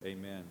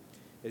Amen.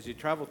 As you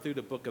travel through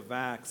the book of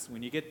Acts,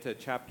 when you get to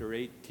chapter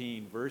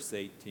 18, verse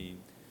 18,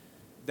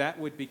 that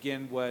would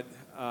begin what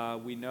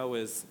we know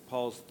as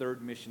Paul's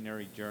third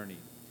missionary journey.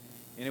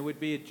 And it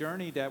would be a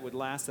journey that would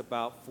last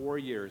about 4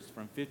 years,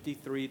 from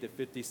 53 to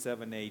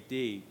 57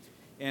 AD.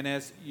 And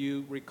as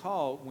you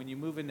recall, when you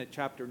move into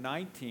chapter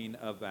 19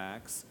 of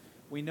Acts,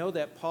 we know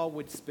that Paul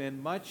would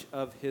spend much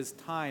of his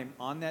time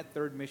on that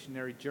third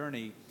missionary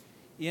journey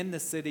in the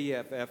city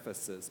of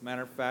Ephesus.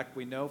 Matter of fact,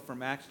 we know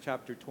from Acts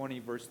chapter 20,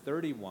 verse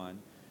 31,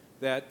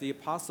 that the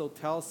apostle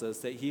tells us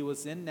that he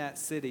was in that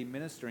city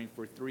ministering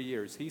for 3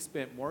 years. He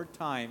spent more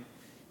time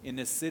in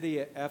the city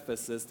of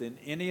Ephesus than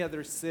any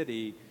other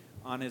city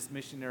on his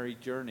missionary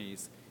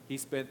journeys. He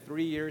spent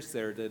 3 years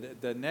there.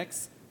 The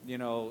next,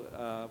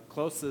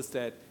 closest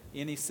that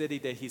any city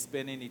that he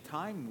spent any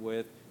time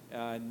with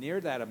near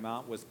that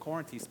amount was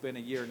Corinth. He spent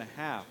 1.5 years.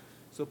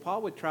 So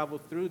Paul would travel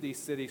through these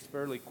cities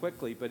fairly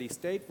quickly, but he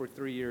stayed for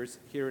 3 years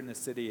here in the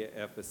city of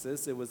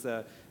Ephesus. It was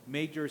a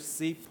major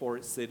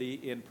seaport city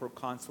in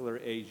proconsular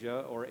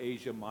Asia, or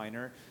Asia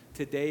Minor.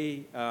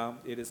 Today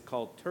it is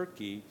called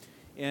Turkey.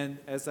 And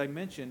as I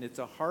mentioned, it's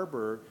a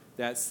harbor,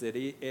 that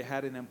city. It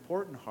had an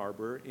important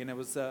harbor, and it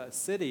was a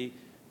city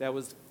that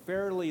was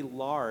fairly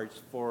large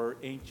for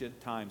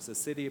ancient times, a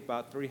city of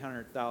about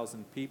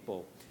 300,000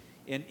 people.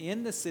 And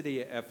in the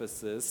city of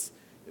Ephesus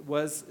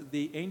was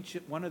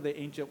one of the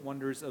ancient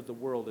wonders of the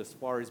world as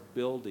far as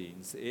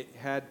buildings. It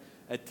had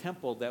a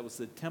temple that was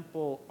the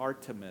Temple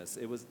Artemis.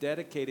 It was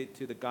dedicated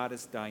to the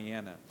goddess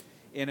Diana.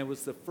 And it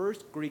was the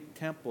first Greek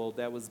temple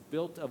that was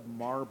built of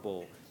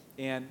marble.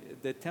 And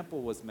the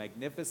temple was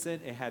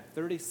magnificent. It had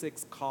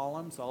 36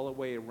 columns all the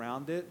way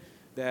around it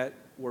that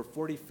were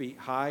 40 feet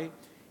high.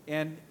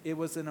 And it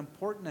was an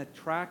important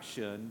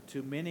attraction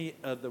to many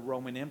of the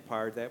Roman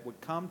Empire that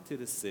would come to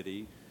the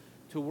city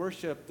to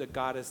worship the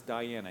goddess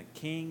Diana.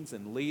 Kings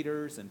and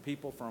leaders and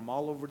people from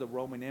all over the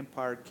Roman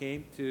Empire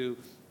came to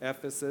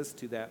Ephesus,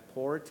 to that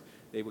port.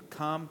 They would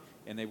come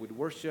and they would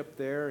worship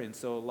there, and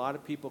so a lot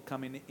of people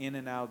coming in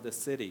and out of the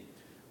city.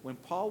 When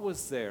Paul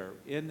was there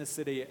in the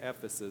city of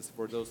Ephesus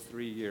for those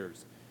 3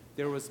 years,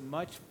 there was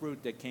much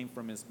fruit that came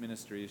from his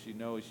ministry, as you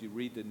know, as you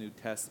read the New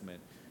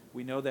Testament.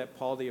 We know that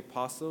Paul the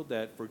Apostle,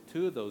 that for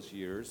 2 of those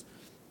years,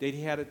 that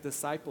he had a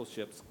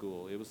discipleship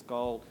school. It was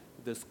called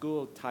the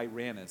School of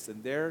Tyrannus.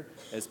 And there,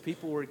 as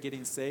people were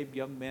getting saved,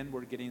 young men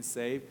were getting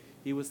saved,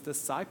 he was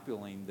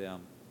discipling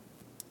them.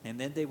 And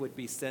then they would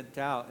be sent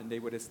out and they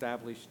would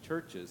establish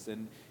churches.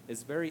 And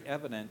it's very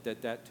evident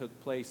that that took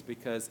place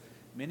because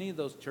many of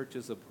those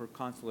churches of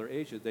proconsular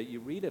Asia that you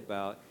read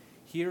about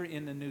here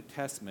in the New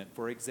Testament,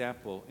 for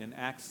example, in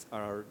Acts,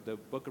 or the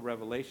book of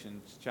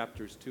Revelation,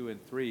 chapters 2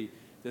 and 3,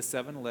 the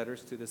 7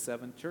 letters to the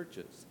 7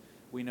 churches.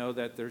 We know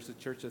that there's a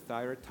church of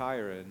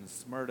Thyatira and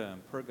Smyrna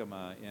and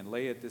Pergama and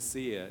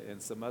Laodicea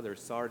and some other,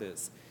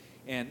 Sardis,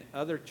 and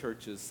other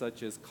churches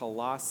such as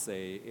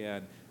Colossae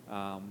and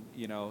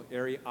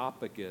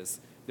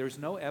Areopagus. There's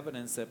no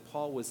evidence that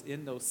Paul was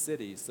in those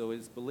cities, so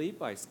it's believed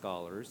by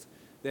scholars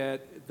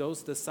that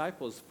those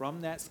disciples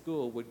from that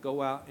school would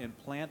go out and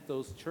plant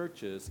those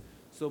churches,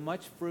 so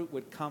much fruit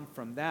would come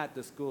from that,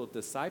 the school of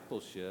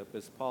discipleship,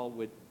 as Paul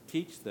would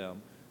teach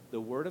them the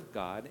Word of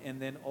God.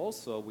 And then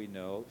also we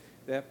know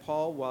that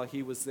Paul, while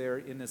he was there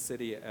in the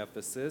city of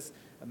Ephesus,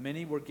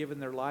 many were giving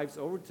their lives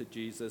over to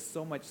Jesus,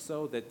 so much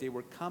so that they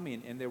were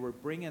coming and they were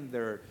bringing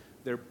their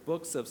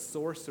books of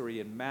sorcery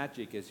and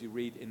magic, as you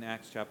read in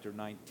Acts chapter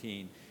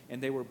 19,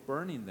 and they were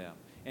burning them.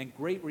 And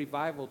great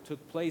revival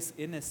took place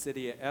in the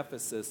city of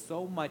Ephesus,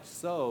 so much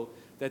so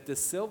that the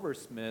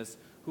silversmiths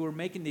who were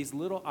making these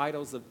little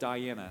idols of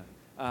Diana,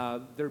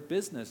 their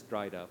business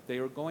dried up. They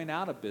were going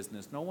out of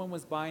business. No one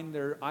was buying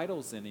their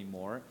idols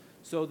anymore.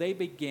 So they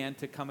began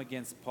to come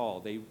against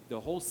Paul. The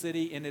whole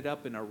city ended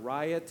up in a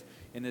riot,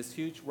 in this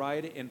huge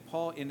riot, and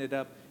Paul ended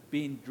up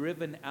being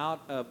driven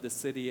out of the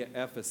city of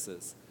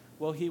Ephesus.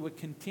 Well, he would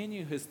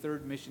continue his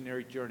third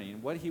missionary journey,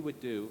 and what he would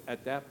do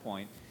at that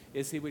point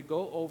is he would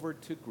go over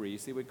to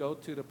Greece. He would go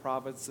to the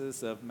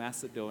provinces of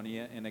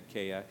Macedonia and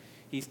Achaia.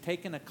 He's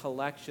taken a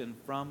collection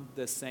from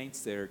the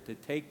saints there to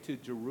take to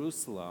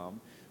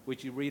Jerusalem,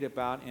 which you read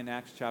about in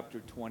Acts chapter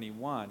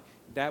 21.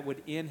 That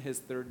would end his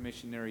third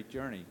missionary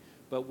journey.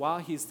 But while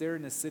he's there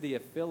in the city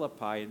of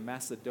Philippi in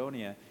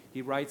Macedonia,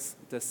 he writes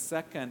the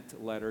second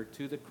letter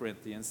to the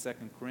Corinthians, 2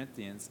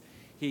 Corinthians.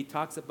 He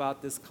talks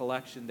about this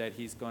collection that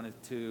he's going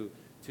to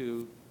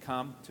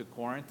come to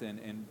Corinth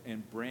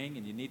and bring,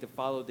 and you need to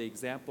follow the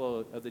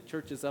example of the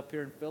churches up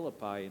here in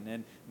Philippi and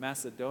then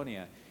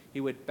Macedonia.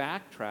 He would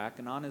backtrack,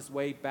 and on his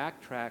way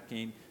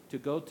backtracking to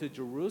go to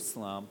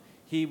Jerusalem,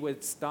 he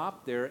would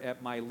stop there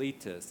at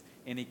Miletus,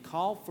 and he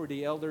called for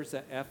the elders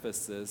at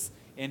Ephesus,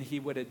 and he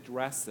would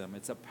address them.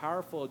 It's a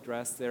powerful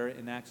address there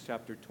in Acts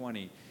chapter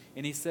 20.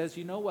 And he says,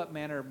 you know what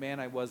manner of man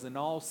I was in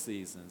all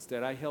seasons,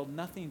 that I held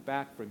nothing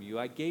back from you.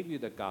 I gave you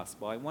the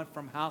gospel. I went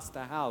from house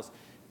to house,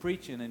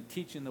 preaching and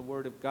teaching the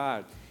word of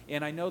God.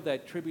 And I know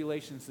that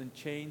tribulations and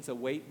chains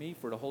await me,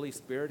 for the Holy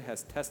Spirit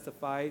has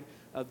testified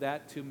of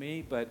that to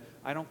me. But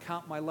I don't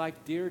count my life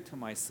dear to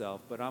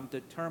myself, but I'm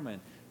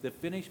determined to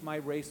finish my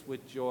race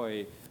with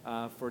joy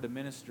for the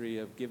ministry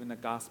of giving the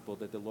gospel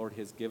that the Lord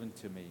has given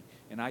to me.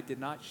 And I did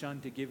not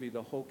shun to give you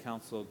the whole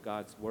counsel of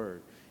God's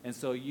word. And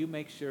so you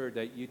make sure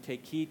that you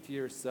take heed to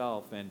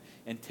yourself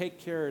and take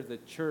care of the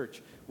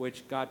church,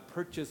 which God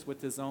purchased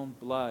with his own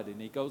blood.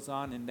 And he goes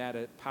on in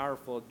that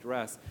powerful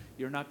address,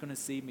 you're not going to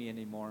see me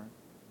anymore.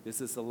 This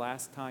is the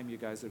last time you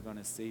guys are going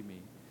to see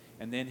me.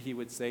 And then he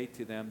would say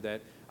to them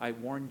that I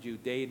warned you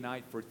day and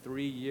night for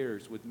 3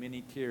 years with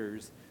many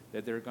tears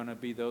that there are going to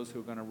be those who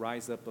are going to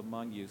rise up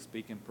among you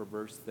speaking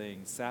perverse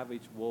things,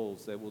 savage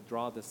wolves that will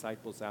draw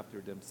disciples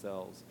after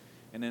themselves.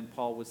 And then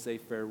Paul would say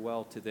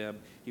farewell to them.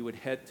 He would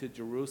head to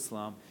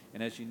Jerusalem.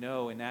 And as you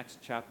know, in Acts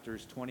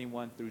chapters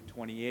 21 through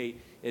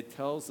 28, it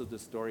tells of the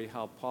story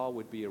how Paul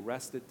would be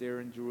arrested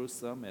there in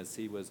Jerusalem as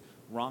he was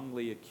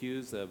wrongly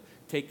accused of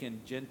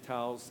taking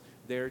Gentiles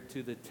there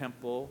to the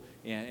temple,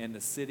 and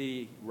the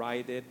city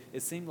rioted.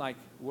 It seemed like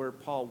where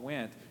Paul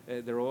went,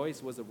 there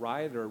always was a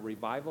riot or a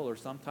revival, or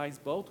sometimes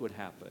both would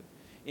happen.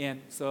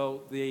 And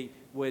so they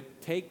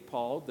would take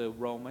Paul, the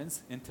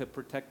Romans, into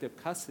protective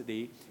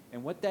custody.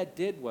 And what that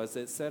did was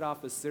it set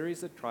off a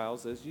series of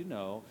trials, as you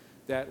know,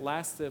 that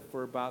lasted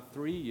for about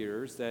 3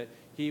 years, that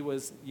he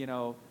was,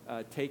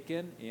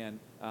 taken, and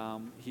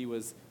he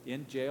was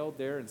in jail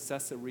there in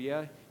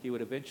Caesarea. He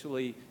would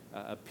eventually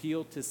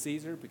appeal to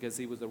Caesar because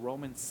he was a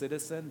Roman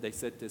citizen. They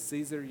said, to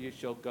Caesar you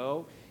shall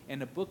go.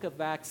 And the book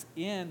of Acts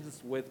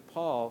ends with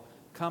Paul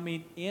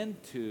coming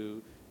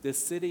into the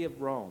city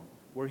of Rome,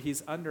 where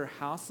he's under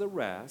house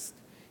arrest.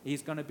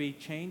 He's going to be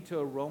chained to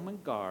a Roman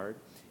guard.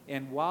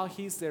 And while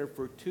he's there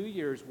for 2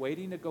 years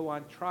waiting to go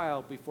on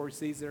trial before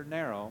Caesar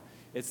Nero,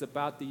 it's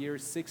about the year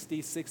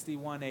 60,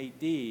 61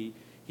 AD,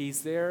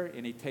 he's there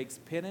and he takes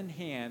pen in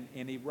hand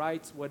and he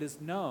writes what is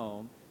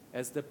known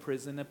as the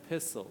prison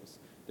epistles.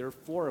 There are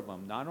 4 of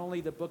them, not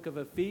only the book of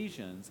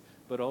Ephesians,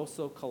 but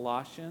also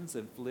Colossians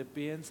and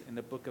Philippians and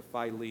the book of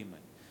Philemon.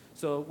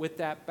 So with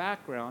that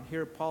background,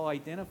 here Paul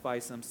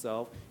identifies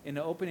himself in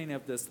the opening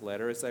of this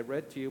letter. As I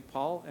read to you,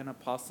 Paul, an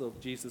apostle of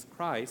Jesus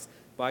Christ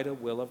by the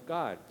will of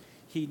God.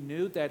 He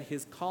knew that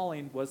his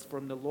calling was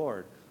from the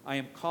Lord. I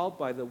am called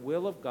by the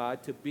will of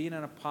God to be an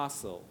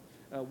apostle,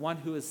 one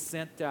who is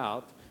sent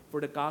out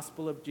for the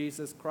gospel of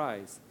Jesus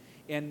Christ.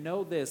 And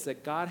know this,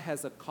 that God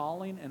has a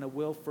calling and a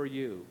will for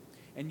you.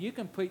 And you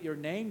can put your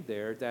name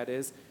there, that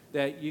is,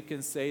 that you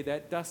can say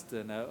that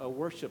Dustin, a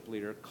worship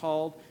leader,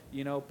 called,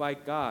 by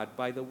God,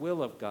 by the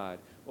will of God.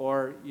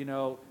 Or,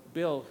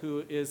 Bill,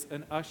 who is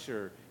an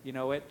usher,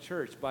 at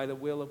church, by the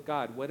will of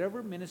God.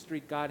 Whatever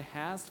ministry God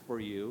has for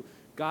you,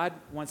 God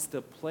wants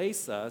to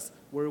place us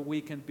where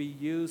we can be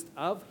used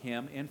of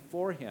him and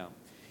for him.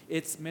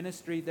 It's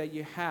ministry that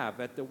you have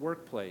at the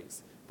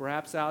workplace,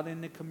 perhaps out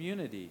in the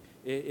community.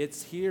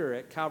 It's here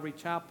at Calvary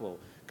Chapel.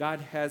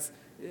 God has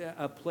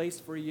a place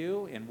for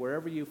you, and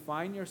wherever you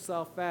find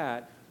yourself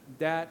at,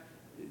 that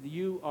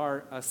you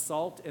are a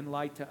salt and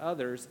light to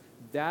others.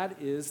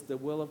 That is the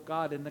will of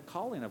God and the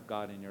calling of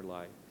God in your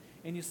life.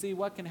 And you see,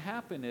 what can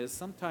happen is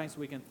sometimes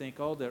we can think,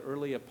 the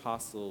early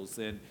apostles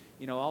and,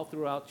 all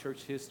throughout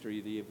church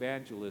history, the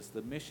evangelists,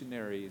 the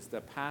missionaries,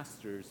 the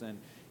pastors,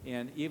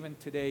 and even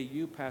today,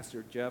 you,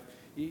 Pastor Jeff,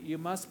 you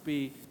must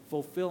be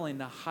fulfilling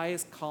the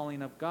highest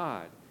calling of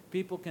God.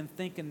 People can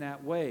think in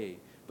that way,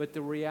 but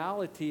the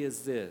reality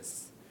is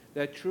this,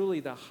 that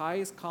truly the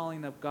highest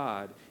calling of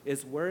God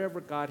is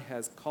wherever God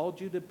has called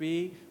you to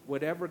be,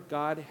 whatever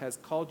God has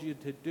called you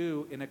to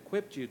do and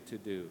equipped you to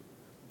do.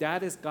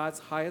 That is God's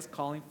highest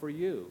calling for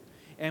you.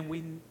 And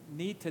we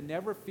need to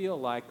never feel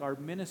like our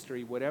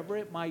ministry, whatever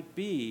it might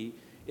be,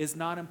 is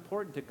not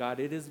important to God.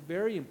 It is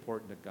very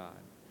important to God.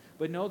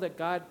 But know that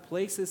God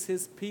places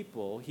his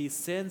people. He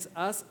sends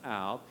us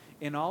out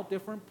in all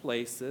different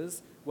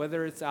places,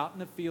 whether it's out in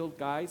the field,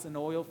 guys, in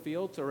oil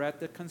fields, or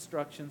at the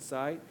construction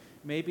site.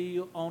 Maybe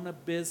you own a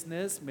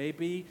business.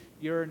 Maybe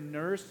you're a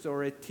nurse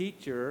or a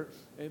teacher.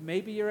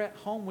 Maybe you're at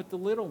home with the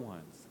little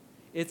ones.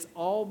 It's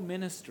all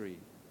ministry.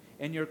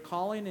 And your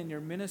calling and your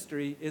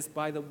ministry is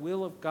by the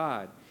will of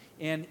God.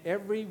 And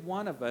every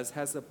one of us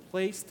has a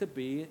place to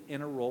be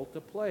and a role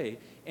to play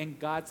in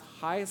God's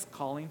highest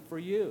calling for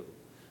you.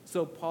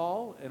 So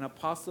Paul, an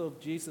apostle of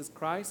Jesus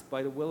Christ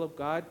by the will of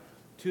God,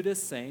 to the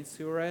saints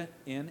who are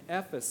in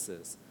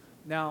Ephesus.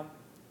 Now,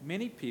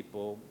 many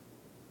people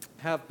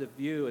have the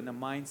view and the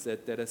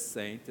mindset that a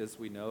saint, as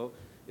we know,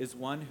 is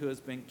one who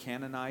has been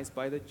canonized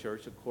by the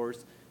church. Of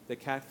course, the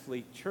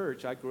Catholic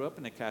Church, I grew up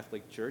in a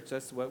Catholic church.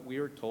 That's what we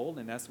were told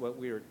and that's what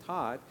we were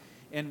taught.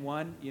 And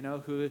one,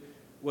 who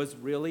was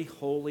really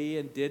holy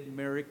and did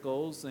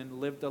miracles and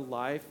lived a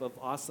life of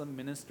awesome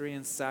ministry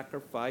and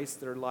sacrificed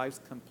their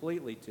lives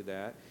completely to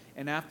that.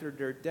 And after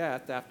their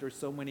death, after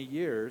so many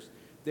years,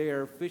 they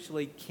are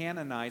officially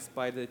canonized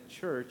by the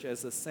church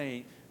as a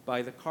saint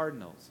by the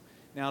cardinals.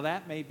 Now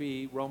that may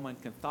be Roman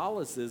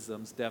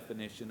Catholicism's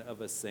definition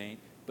of a saint,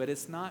 but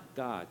it's not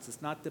God's.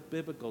 It's not the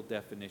biblical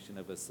definition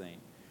of a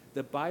saint.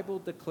 The Bible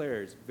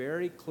declares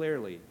very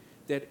clearly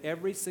that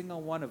every single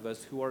one of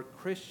us who are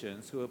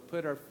Christians, who have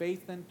put our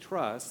faith and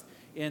trust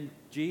in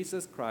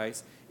Jesus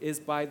Christ, is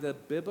by the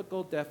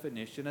biblical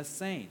definition a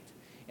saint.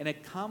 And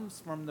it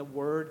comes from the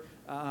word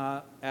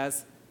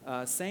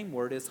same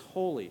word as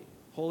holy.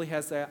 Holy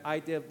has the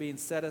idea of being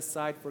set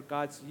aside for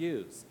God's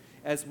use.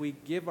 As we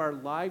give our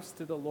lives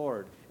to the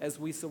Lord, as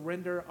we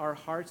surrender our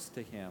hearts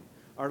to Him,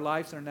 our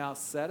lives are now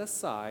set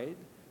aside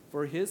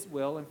for His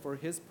will and for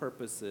His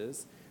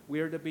purposes. We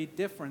are to be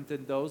different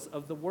than those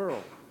of the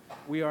world.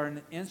 We are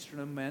an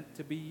instrument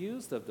to be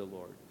used of the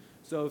Lord.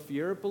 So if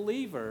you're a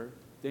believer,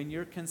 then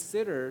you're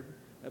considered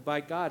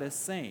by God a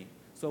saint.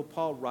 So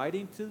Paul,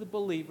 writing to the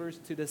believers,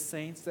 to the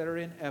saints that are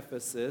in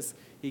Ephesus,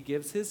 he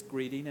gives his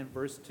greeting in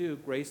verse 2,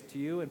 grace to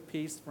you and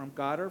peace from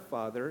God our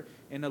Father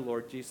and the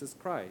Lord Jesus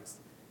Christ.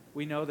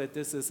 We know that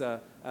this is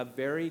a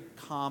very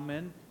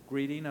common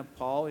greeting of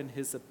Paul in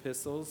his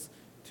epistles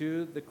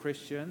to the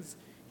Christians.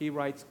 He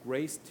writes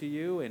grace to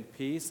you and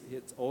peace.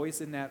 It's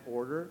always in that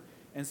order.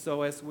 And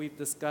so as we've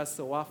discussed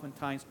so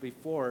oftentimes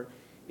before,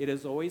 it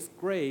is always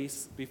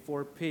grace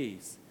before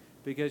peace,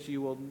 because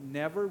you will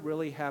never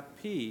really have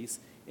peace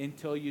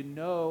until you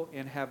know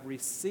and have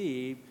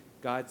received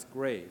God's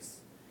grace.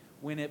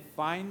 When it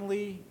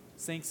finally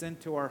sinks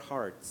into our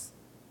hearts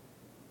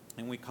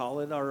and we call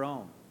it our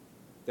own,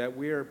 that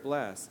we are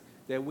blessed,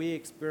 that we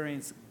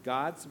experience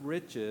God's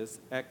riches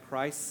at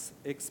Christ's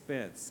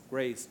expense.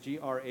 Grace,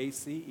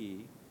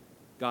 G-R-A-C-E,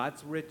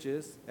 God's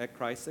riches at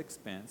Christ's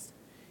expense.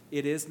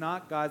 It is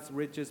not God's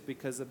riches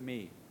because of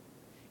me.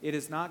 It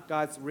is not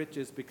God's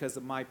riches because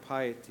of my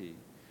piety.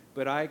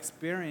 But I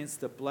experience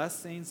the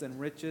blessings and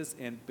riches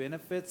and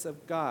benefits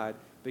of God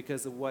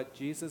because of what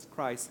Jesus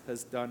Christ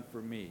has done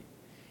for me.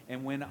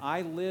 And when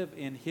I live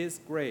in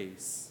His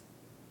grace,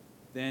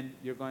 then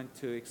you're going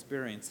to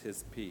experience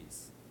His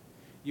peace.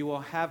 You will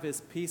have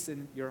His peace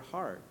in your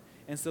heart.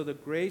 And so the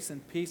grace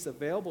and peace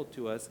available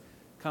to us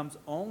comes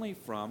only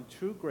from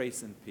true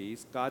grace and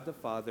peace, God the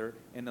Father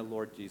and the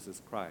Lord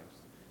Jesus Christ.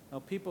 Now,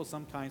 people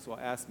sometimes will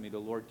ask me, the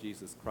Lord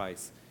Jesus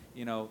Christ,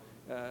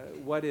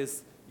 what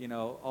is,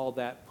 all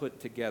that put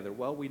together?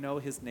 Well, we know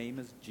His name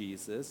is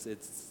Jesus.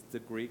 It's the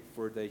Greek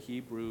for the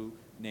Hebrew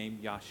name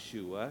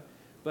Yeshua.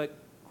 But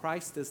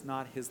Christ is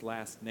not His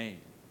last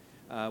name.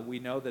 We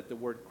know that the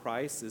word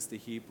Christ is the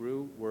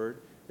Hebrew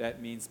word that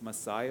means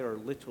Messiah, or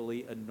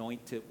literally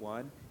anointed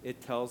one.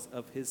 It tells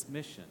of His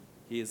mission.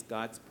 He is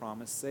God's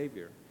promised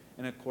Savior.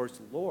 And of course,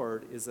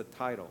 Lord is a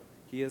title.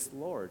 He is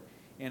Lord.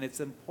 And it's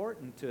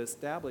important to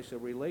establish a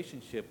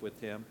relationship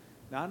with Him,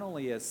 not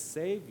only as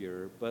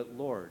Savior, but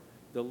Lord,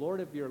 the Lord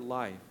of your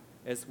life,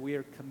 as we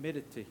are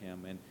committed to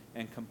Him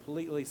and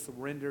completely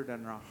surrendered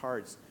in our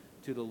hearts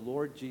to the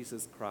Lord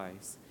Jesus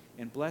Christ.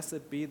 And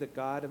blessed be the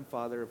God and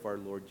Father of our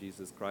Lord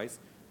Jesus Christ,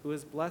 who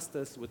has blessed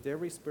us with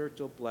every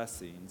spiritual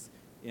blessings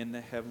in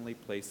the heavenly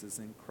places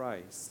in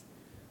Christ.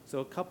 So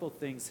a couple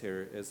things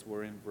here as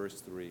we're in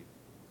verse 3.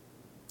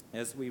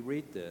 As we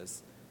read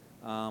this,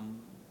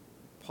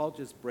 Paul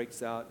just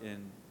breaks out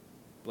in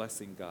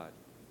blessing God.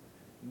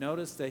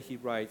 Notice that he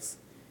writes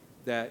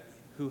that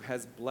who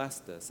has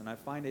blessed us. And I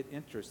find it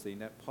interesting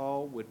that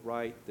Paul would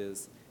write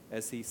this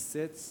as he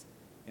sits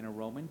in a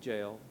Roman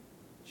jail,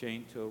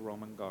 chained to a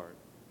Roman guard.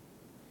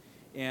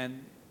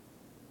 And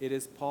it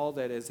is Paul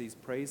that as he's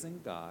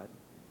praising God,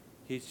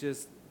 he's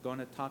just going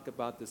to talk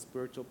about the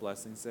spiritual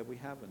blessings that we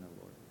have in the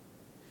Lord.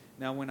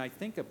 Now, when I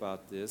think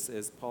about this,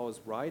 as Paul is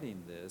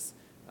writing this,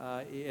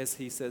 as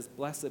he says,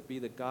 blessed be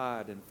the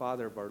God and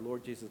Father of our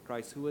Lord Jesus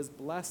Christ, who has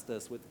blessed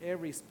us with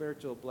every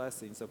spiritual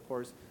blessings. Of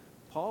course,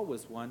 Paul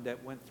was one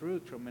that went through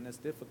tremendous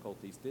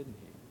difficulties, didn't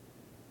he?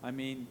 I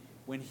mean,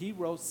 when he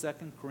wrote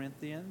 2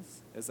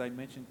 Corinthians, as I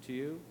mentioned to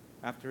you,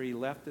 after he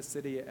left the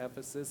city of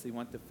Ephesus, he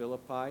went to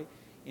Philippi,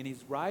 and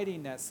he's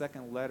writing that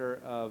second letter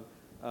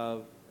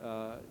to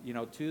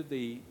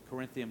the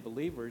Corinthian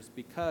believers,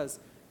 because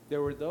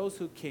there were those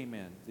who came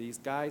in, these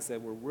guys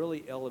that were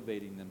really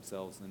elevating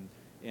themselves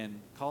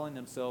and calling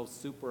themselves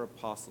super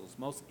apostles,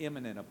 most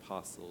eminent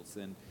apostles,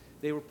 and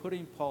they were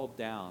putting Paul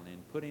down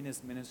and putting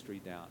his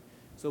ministry down.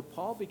 So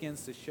Paul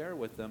begins to share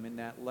with them in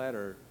that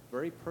letter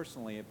very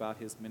personally about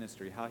his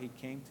ministry, how he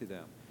came to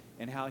them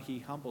and how he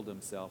humbled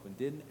himself and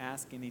didn't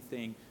ask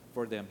anything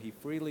for them. He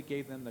freely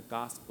gave them the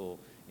gospel,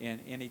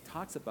 and he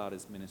talks about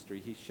his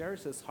ministry. He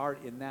shares his heart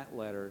in that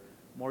letter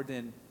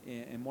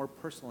more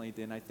personally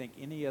than I think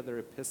any other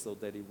epistle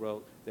that he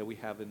wrote that we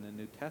have in the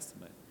New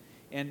Testament.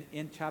 And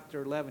in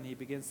chapter 11, he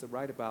begins to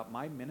write about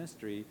my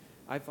ministry.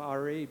 I've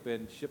already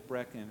been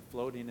shipwrecked and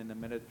floating in the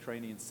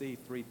Mediterranean Sea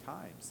 3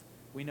 times.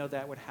 We know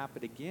that would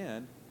happen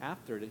again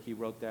after he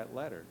wrote that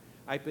letter.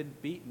 I've been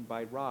beaten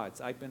by rods.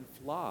 I've been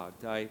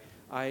flogged. I've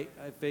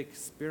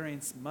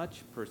experienced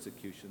much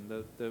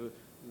persecution,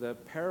 the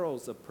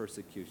perils of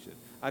persecution.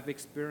 I've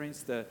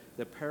experienced the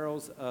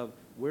perils of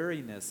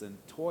weariness and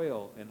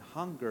toil and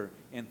hunger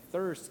and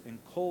thirst and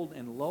cold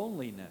and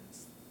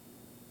loneliness.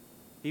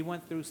 He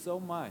went through so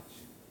much,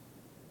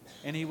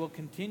 and he will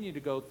continue to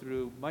go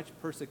through much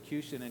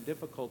persecution and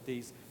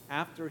difficulties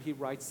after he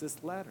writes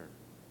this letter.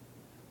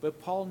 But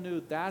Paul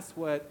knew that's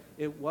what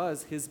it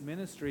was. His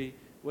ministry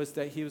was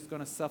that he was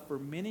going to suffer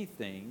many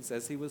things,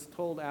 as he was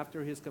told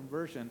after his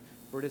conversion,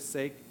 for the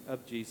sake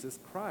of Jesus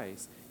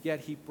Christ.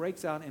 Yet he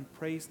breaks out in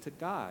praise to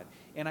God.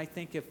 And I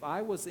think if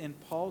I was in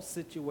Paul's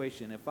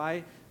situation, if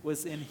I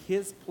was in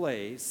his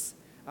place,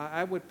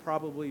 I would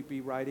probably be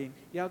writing,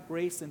 yeah,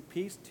 grace and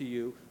peace to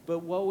you, but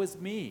woe is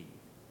me.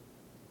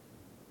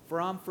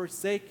 For I'm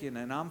forsaken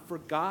and I'm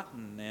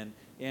forgotten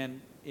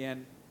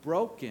and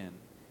broken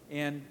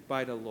and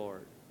by the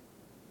Lord.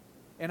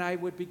 And I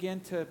would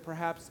begin to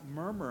perhaps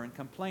murmur and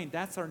complain.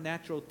 That's our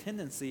natural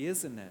tendency,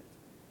 isn't it?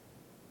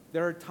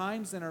 There are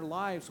times in our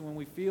lives when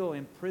we feel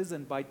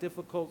imprisoned by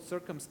difficult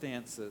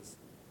circumstances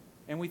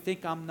and we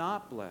think I'm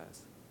not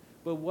blessed.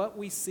 But what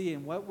we see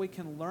and what we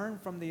can learn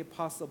from the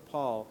Apostle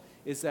Paul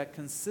is that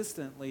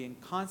consistently and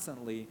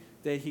constantly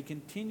that he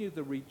continued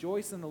to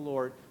rejoice in the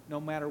Lord no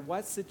matter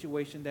what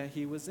situation that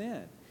he was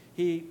in.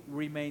 He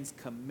remains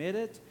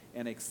committed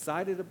and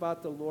excited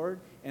about the Lord.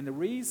 And the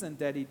reason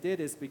that he did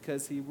is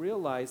because he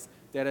realized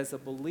that as a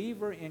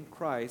believer in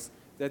Christ,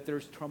 that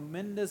there's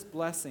tremendous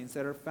blessings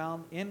that are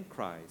found in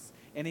Christ.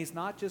 And he's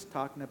not just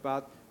talking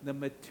about the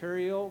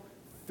material,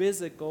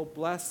 physical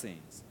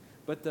blessings,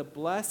 but the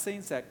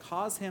blessings that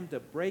cause him to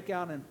break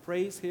out in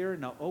praise here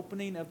in the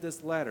opening of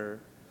this letter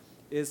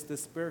is the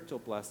spiritual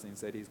blessings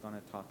that he's going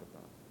to talk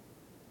about.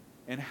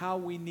 And how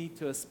we need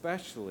to,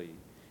 especially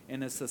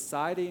in the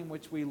society in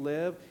which we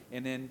live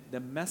and in the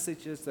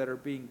messages that are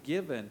being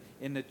given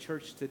in the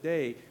church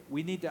today,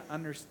 we need to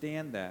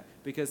understand that,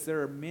 because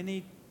there are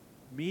many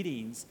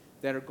meetings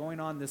that are going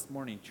on this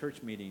morning,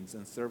 church meetings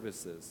and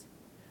services,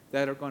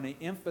 that are going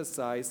to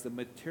emphasize the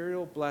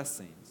material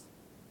blessings,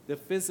 the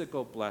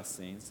physical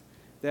blessings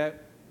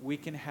that we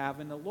can have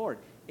in the Lord.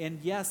 And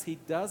yes, he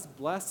does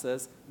bless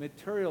us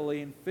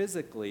materially and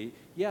physically,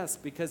 yes,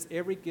 because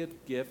every good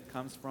gift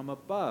comes from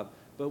above.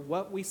 But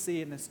what we see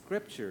in the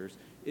scriptures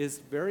is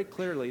very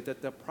clearly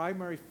that the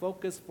primary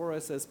focus for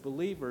us as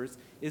believers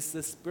is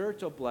the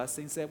spiritual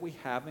blessings that we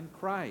have in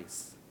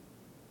Christ.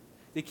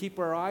 To keep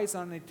our eyes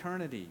on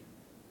eternity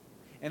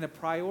and to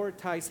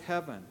prioritize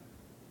heaven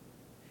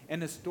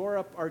and to store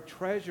up our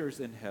treasures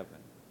in heaven.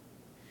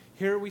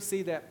 Here we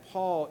see that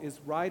Paul is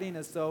writing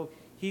as though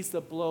he's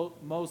the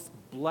most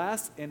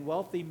blessed and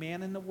wealthy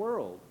man in the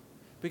world.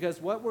 Because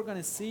what we're going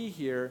to see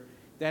here,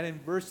 that in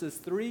verses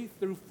 3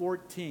 through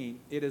 14,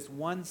 it is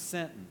one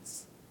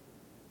sentence.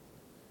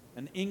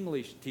 An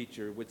English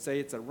teacher would say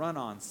it's a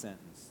run-on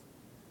sentence.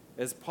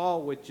 As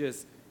Paul would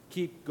just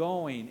keep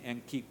going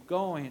and keep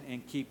going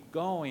and keep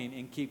going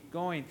and keep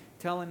going,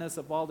 telling us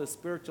of all the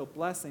spiritual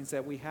blessings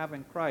that we have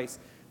in Christ,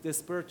 the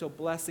spiritual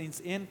blessings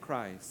in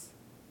Christ.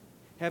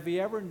 Have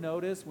you ever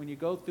noticed when you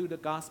go through the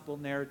gospel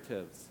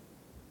narratives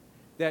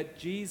that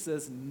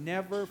Jesus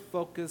never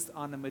focused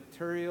on the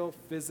material,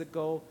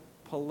 physical,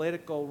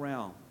 political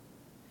realm?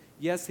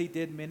 Yes, he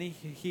did many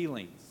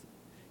healings.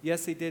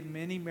 Yes, he did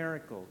many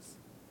miracles.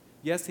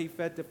 Yes, he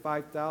fed the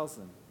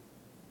 5,000.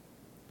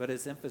 But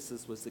his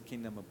emphasis was the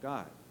kingdom of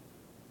God.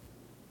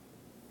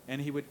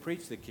 And he would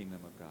preach the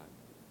kingdom of God.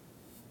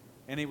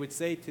 And he would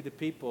say to the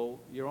people,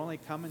 you're only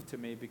coming to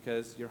me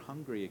because you're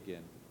hungry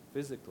again,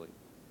 physically.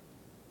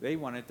 They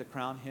wanted to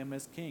crown him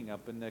as king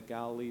up in the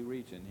Galilee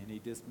region, and he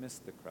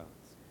dismissed the crowds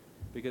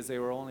because they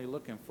were only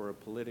looking for a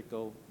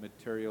political,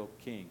 material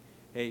king.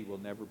 Hey, we'll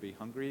never be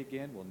hungry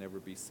again. We'll never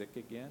be sick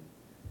again.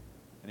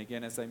 And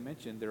again, as I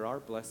mentioned, there are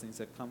blessings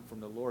that come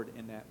from the Lord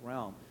in that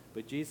realm.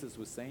 But Jesus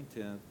was saying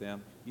to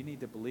them, you need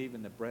to believe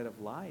in the bread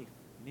of life.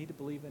 You need to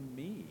believe in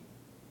me.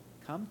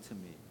 Come to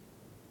me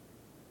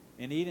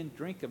and eat and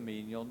drink of me,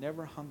 and you'll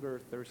never hunger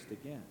or thirst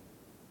again.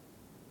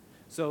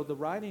 So the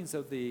writings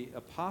of the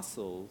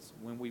apostles,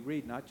 when we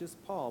read not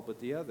just Paul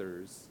but the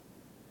others,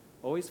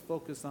 always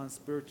focus on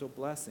spiritual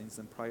blessings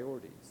and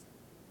priorities.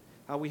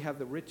 How we have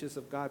the riches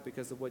of God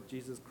because of what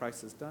Jesus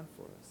Christ has done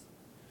for us.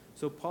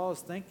 So Paul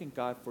is thanking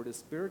God for the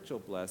spiritual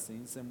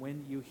blessings, and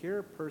when you hear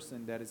a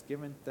person that is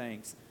given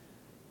thanks,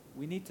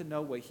 we need to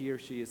know what he or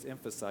she is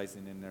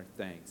emphasizing in their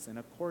thanks. And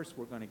of course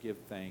we're going to give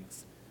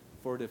thanks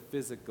for the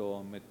physical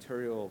and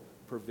material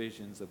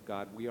provisions of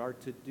God. We are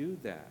to do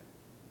that.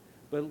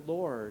 But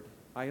Lord,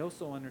 I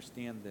also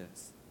understand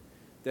this,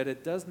 that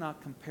it does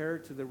not compare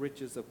to the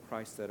riches of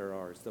Christ that are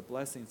ours, the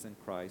blessings in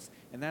Christ.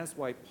 And that's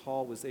why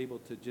Paul was able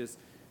to just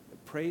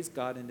praise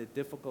God in the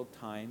difficult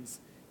times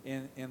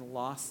and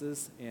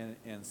losses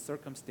and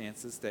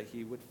circumstances that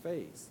he would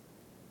face.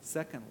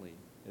 Secondly,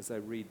 as I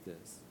read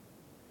this,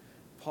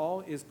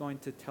 Paul is going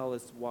to tell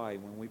us why,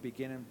 when we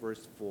begin in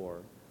verse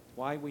 4,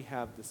 why we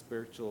have the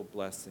spiritual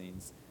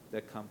blessings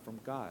that come from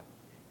God.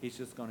 He's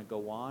just going to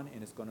go on,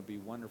 and it's going to be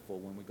wonderful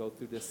when we go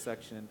through this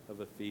section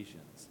of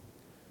Ephesians.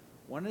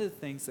 One of the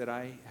things that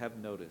I have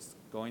noticed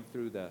going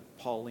through the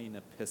Pauline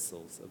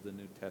epistles of the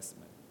New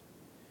Testament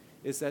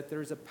is that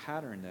there's a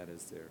pattern that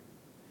is there.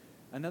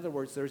 In other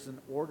words, there's an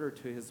order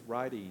to his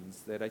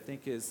writings that I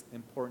think is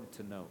important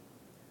to note.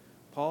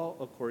 Paul,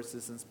 of course,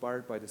 is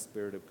inspired by the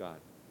Spirit of God.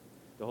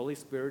 The Holy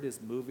Spirit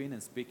is moving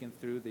and speaking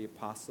through the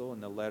apostle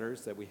and the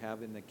letters that we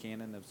have in the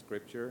canon of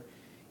Scripture.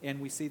 And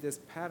we see this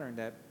pattern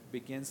that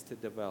begins to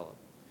develop.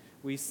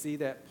 We see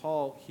that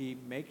Paul, he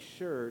makes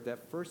sure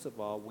that first of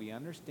all, we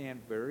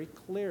understand very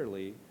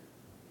clearly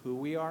who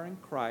we are in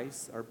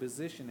Christ, our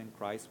position in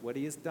Christ, what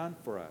he has done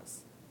for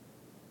us.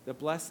 The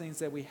blessings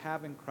that we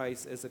have in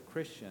Christ as a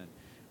Christian.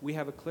 We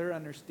have a clear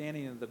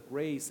understanding of the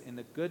grace and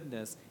the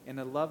goodness and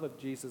the love of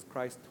Jesus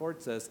Christ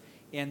towards us.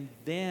 And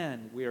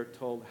then we are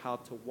told how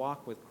to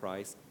walk with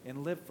Christ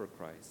and live for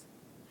Christ.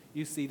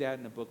 You see that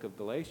in the book of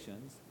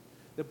Galatians.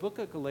 The book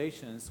of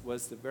Galatians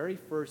was the very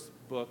first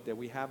book that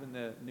we have in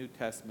the New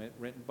Testament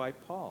written by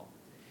Paul.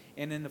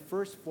 And in the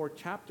first 4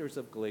 chapters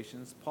of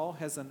Galatians, Paul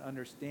has an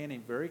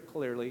understanding very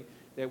clearly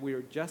that we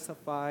are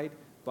justified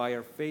by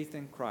our faith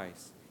in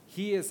Christ.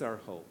 He is our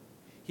hope.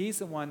 He's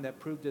the one that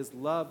proved his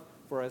love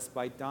for us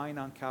by dying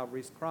on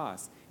Calvary's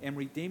cross and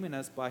redeeming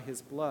us by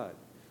his blood.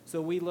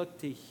 So we look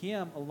to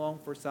him alone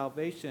for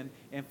salvation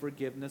and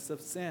forgiveness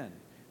of sin.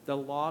 The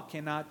law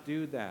cannot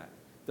do that.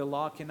 The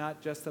law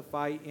cannot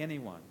justify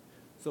anyone.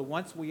 So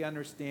once we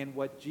understand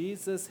what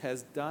Jesus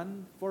has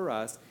done for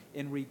us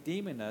in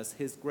redeeming us,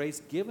 his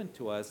grace given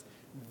to us,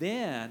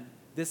 then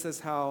this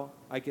is how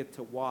I get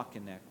to walk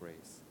in that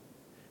grace.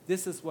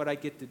 This is what I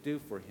get to do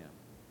for him.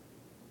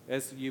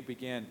 As you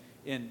begin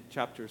in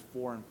chapters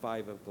 4 and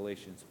 5 of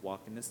Galatians,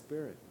 walk in the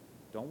Spirit.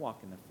 Don't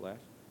walk in the flesh.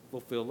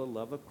 Fulfill the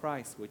love of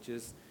Christ, which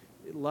is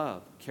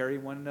love. Carry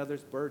one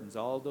another's burdens.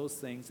 All those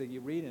things that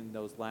you read in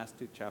those last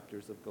 2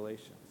 chapters of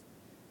Galatians.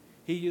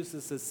 He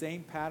uses the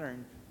same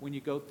pattern when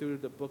you go through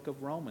the book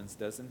of Romans,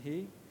 doesn't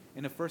he?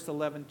 In the first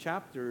 11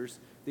 chapters,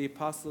 the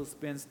apostle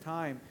spends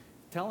time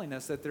telling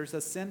us that there's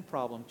a sin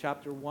problem.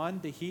 Chapter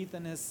 1, the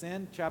heathen has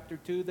sinned. Chapter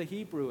 2, the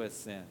Hebrew has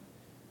sinned.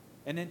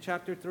 And in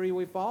chapter 3,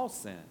 we've all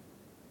sinned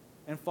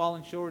and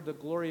fallen short of the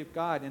glory of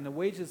God. And the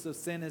wages of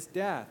sin is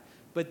death.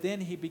 But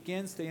then he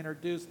begins to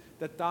introduce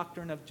the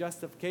doctrine of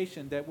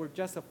justification, that we're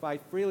justified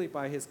freely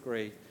by his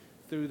grace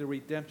through the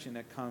redemption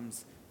that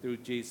comes through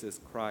Jesus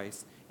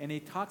Christ. And he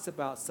talks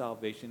about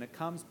salvation. It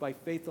comes by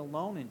faith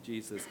alone in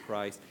Jesus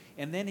Christ.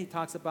 And then he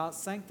talks about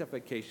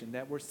sanctification,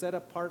 that we're set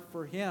apart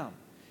for him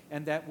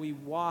and that we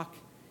walk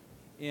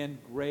in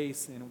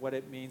grace. And what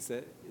it means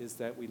is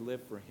that we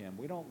live for him.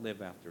 We don't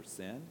live after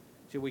sin.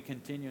 Should we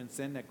continue in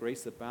sin that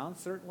grace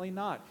abounds? Certainly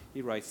not,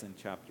 he writes in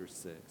chapter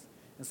 6.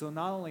 And so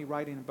not only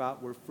writing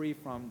about we're free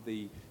from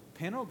the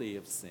penalty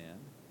of sin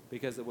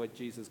because of what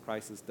Jesus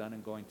Christ has done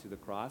in going to the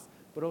cross,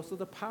 but also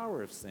the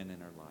power of sin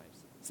in our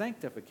lives.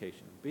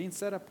 Sanctification, being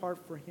set apart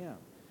for him.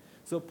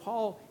 So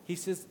Paul,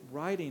 he's just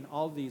writing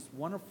all these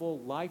wonderful,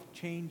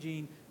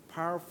 life-changing,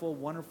 powerful,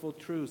 wonderful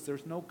truths.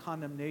 There's no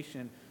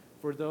condemnation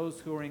for those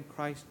who are in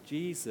Christ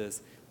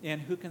Jesus,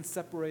 and who can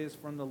separate us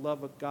from the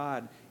love of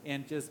God,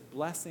 and just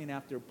blessing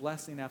after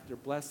blessing after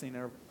blessing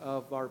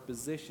of our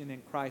position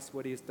in Christ,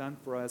 what he has done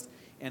for us.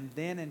 And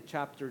then in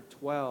chapter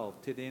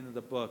 12, to the end of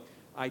the book,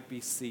 I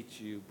beseech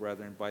you,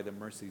 brethren, by the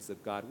mercies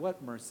of God.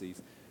 What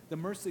mercies? The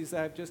mercies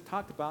that I've just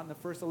talked about in the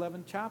first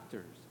 11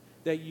 chapters.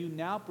 That you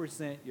now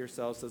present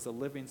yourselves as a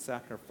living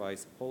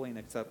sacrifice, holy and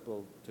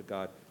acceptable to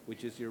God,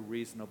 which is your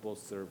reasonable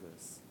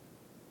service.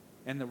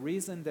 And the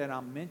reason that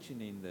I'm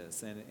mentioning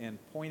this and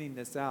pointing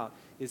this out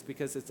is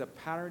because it's a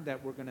pattern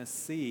that we're going to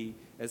see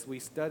as we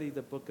study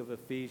the book of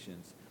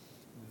Ephesians.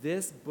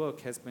 This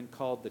book has been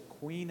called the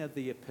Queen of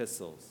the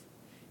Epistles.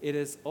 It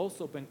has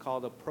also been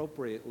called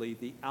appropriately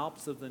the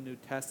Alps of the New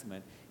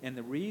Testament. And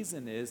the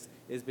reason is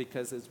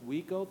because as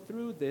we go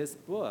through this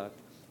book,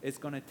 it's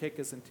going to take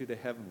us into the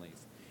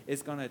heavenlies.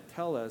 It's going to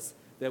tell us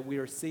that we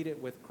are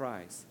seated with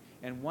Christ.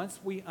 And once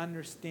we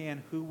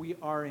understand who we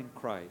are in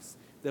Christ,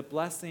 the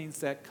blessings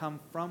that come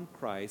from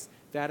Christ,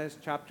 that is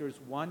chapters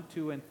 1,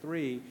 2, and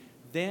 3,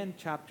 then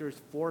chapters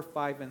 4,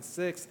 5, and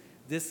 6,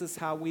 this is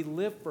how we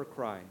live for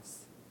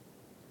Christ.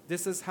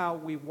 This is how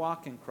we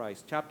walk in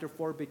Christ. Chapter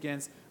 4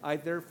 begins, I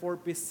therefore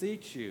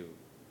beseech you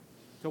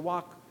to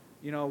walk,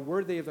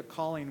 worthy of the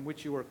calling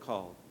which you were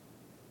called.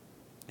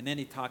 And then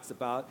he talks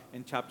about,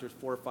 in chapters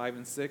 4, 5,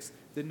 and 6,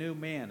 the new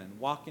man, and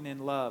walking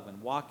in love,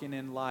 and walking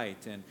in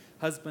light, and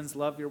husbands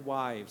love your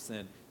wives,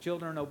 and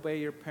children obey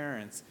your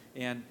parents,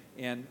 and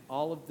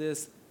all of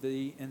this,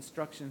 the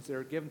instructions that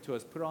are given to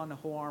us, put on the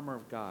whole armor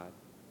of God.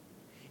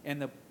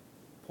 And the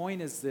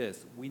point is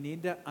this, we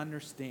need to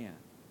understand,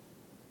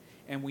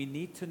 and we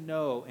need to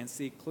know and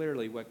see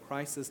clearly what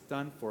Christ has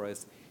done for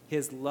us,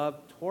 his love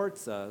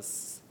towards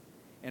us,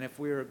 and if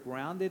we are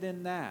grounded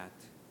in that,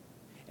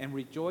 and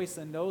rejoice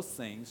in those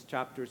things,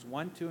 chapters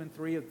 1, 2, and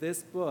 3 of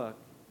this book,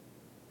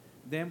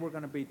 then we're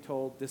going to be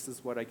told this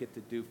is what I get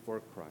to do for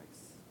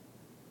Christ.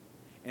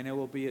 And it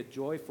will be a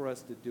joy for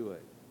us to do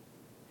it.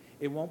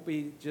 It won't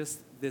be just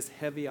this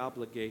heavy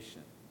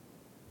obligation.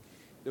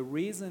 The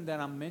reason that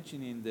I'm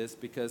mentioning this,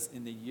 because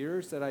in the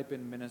years that I've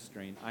been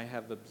ministering, I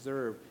have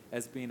observed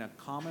as being a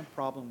common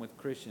problem with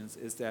Christians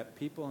is that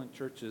people in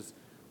churches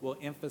will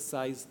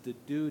emphasize the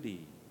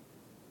duty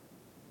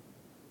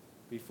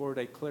before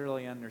they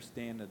clearly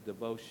understand the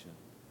devotion.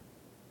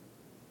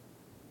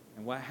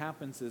 And what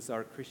happens is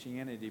our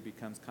Christianity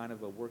becomes kind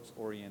of a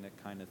works-oriented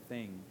kind of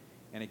thing,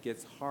 and it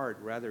gets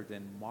hard rather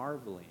than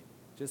marveling,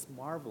 just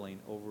marveling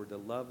over the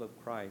love of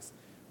Christ,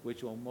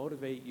 which will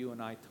motivate you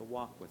and I to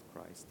walk with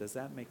Christ. Does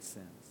that make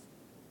sense?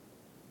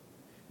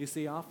 You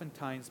see,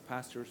 oftentimes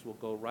pastors will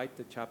go right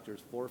to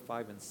chapters 4,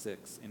 5, and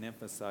 6 and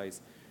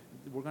emphasize,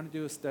 we're going to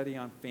do a study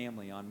on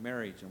family, on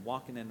marriage, and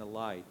walking in the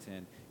light.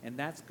 And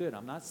that's good.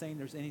 I'm not saying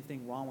there's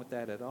anything wrong with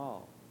that at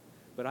all.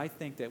 But I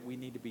think that we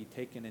need to be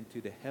taken into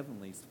the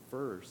heavenlies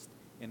first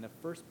in the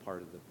first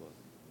part of the book.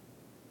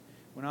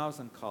 When I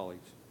was in college,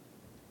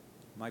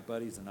 my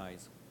buddies and I,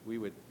 we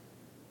would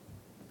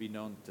be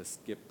known to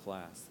skip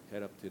class,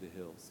 head up to the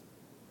hills.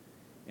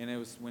 And it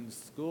was when the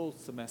school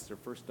semester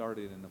first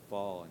started in the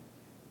fall, and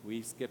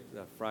we skipped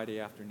Friday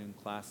afternoon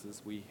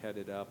classes. We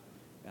headed up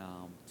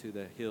to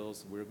the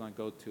hills. We were going to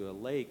go to a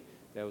lake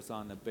that was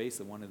on the base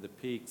of one of the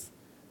peaks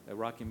at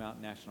Rocky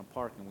Mountain National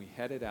Park, and we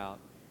headed out,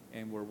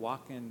 and we're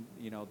walking,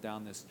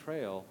 down this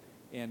trail,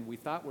 and we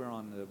thought we were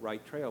on the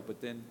right trail,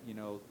 but then,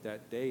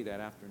 that day, that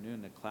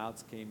afternoon, the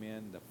clouds came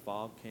in, the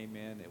fog came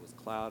in, it was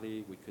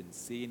cloudy, we couldn't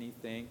see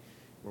anything.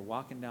 We're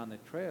walking down the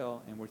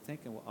trail, and we're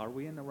thinking, well, are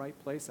we in the right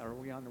place? Are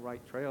we on the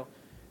right trail?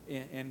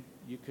 And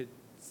you could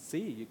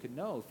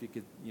know if you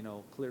could,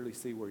 clearly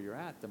see where you're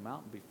at, the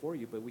mountain before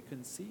you, but we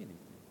couldn't see anything.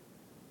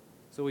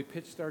 So we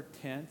pitched our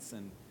tents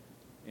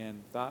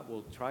and thought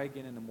we'll try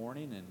again in the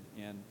morning,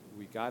 and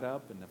we got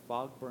up, and the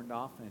fog burned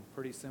off, and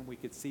pretty soon we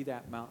could see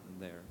that mountain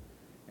there.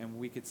 And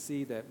we could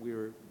see that we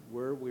were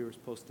where we were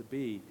supposed to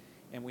be,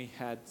 and we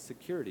had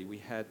security. We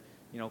had,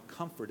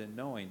 comfort in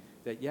knowing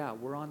that, yeah,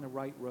 we're on the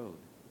right road.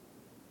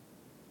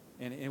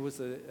 And it was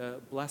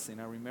a blessing.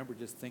 I remember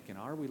just thinking,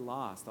 are we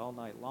lost all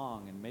night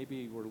long? And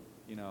maybe we're,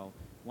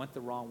 went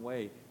the wrong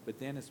way. But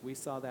then as we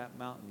saw that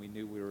mountain, we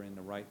knew we were in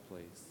the right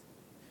place.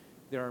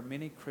 There are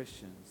many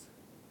Christians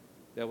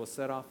that will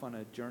set off on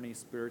a journey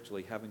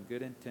spiritually having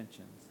good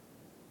intentions.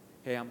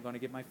 Hey, I'm going to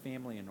get my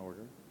family in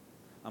order.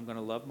 I'm going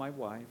to love my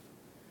wife.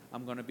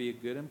 I'm going to be a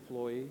good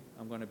employee.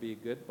 I'm going to be a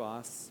good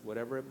boss,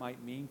 whatever it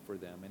might mean for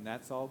them. And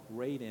that's all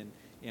great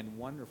and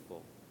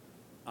wonderful.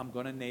 I'm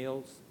going to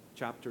nail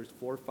chapters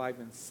 4, 5,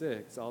 and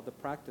 6, all the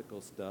practical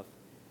stuff.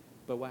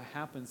 But what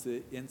happens,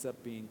 it ends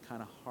up being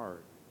kind of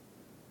hard.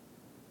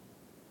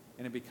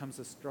 And it becomes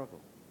a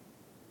struggle.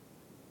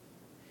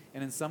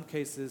 And in some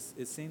cases,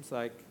 it seems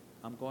like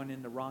I'm going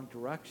in the wrong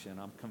direction.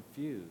 I'm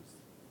confused.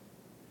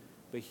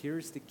 But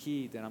here's the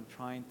key that I'm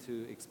trying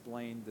to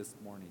explain this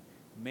morning.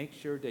 Make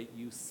sure that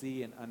you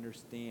see and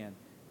understand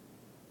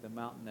the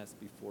mountain that's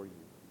before you.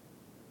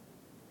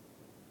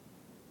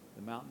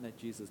 The mountain that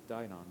Jesus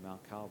died on,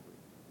 Mount Calvary.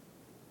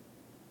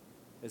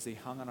 As he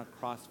hung on a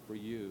cross for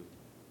you.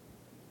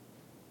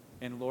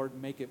 And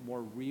Lord, make it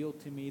more real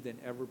to me than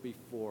ever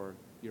before,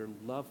 your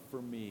love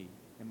for me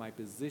and my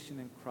position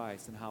in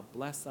Christ and how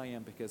blessed I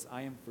am because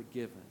I am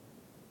forgiven.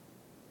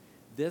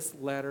 This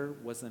letter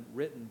wasn't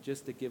written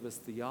just to give us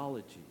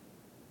theology.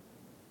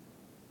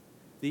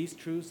 These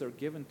truths are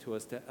given to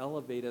us to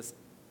elevate us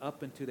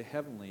up into the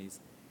heavenlies.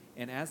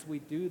 And as we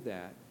do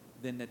that,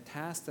 then the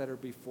tasks that are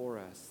before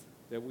us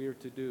that we are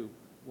to do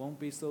won't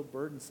be so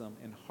burdensome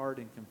and hard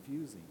and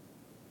confusing.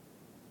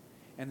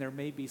 And there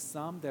may be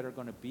some that are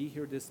going to be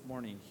here this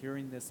morning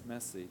hearing this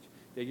message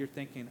that you're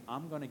thinking,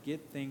 I'm going to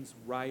get things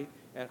right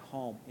at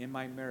home, in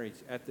my marriage,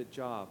 at the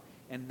job.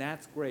 And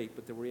that's great,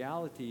 but the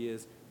reality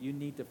is you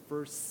need to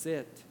first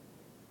sit.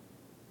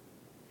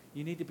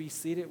 You need to be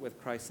seated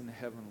with Christ in the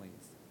heavenlies.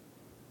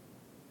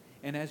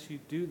 And as you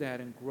do that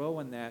and grow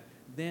in that,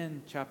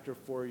 then chapter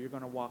 4, you're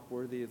going to walk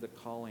worthy of the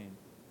calling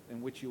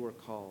in which you were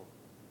called.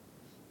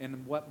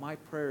 And what my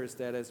prayer is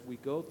that as we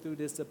go through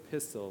this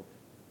epistle,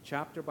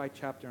 chapter by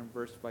chapter and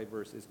verse by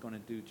verse, is going to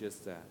do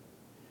just that.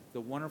 The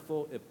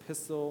wonderful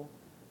epistle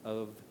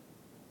of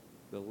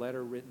the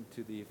letter written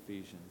to the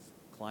Ephesians,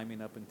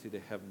 climbing up into the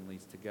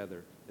heavenlies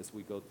together as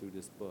we go through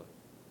this book.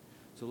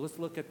 So let's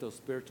look at those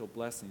spiritual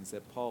blessings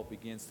that Paul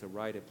begins to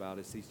write about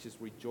as he's just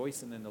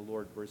rejoicing in the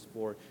Lord, verse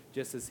 4,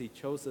 just as he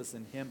chose us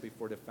in him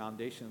before the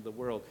foundation of the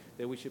world,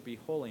 that we should be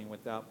holy and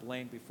without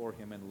blame before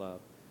him in love.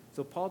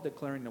 So Paul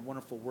declaring the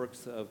wonderful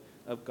works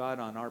of God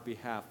on our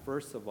behalf.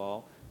 First of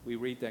all, we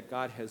read that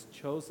God has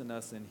chosen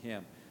us in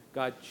him.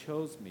 God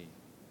chose me.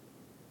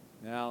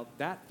 Now,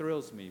 that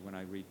thrills me when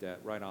I read that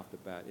right off the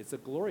bat. It's a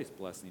glorious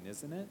blessing,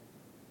 isn't it?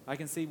 I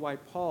can see why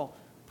Paul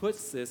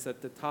puts this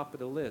at the top of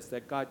the list,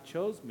 that God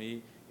chose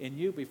me in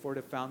you before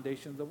the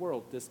foundation of the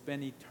world to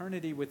spend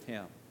eternity with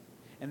him.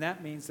 And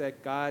that means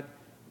that God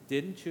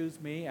didn't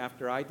choose me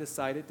after I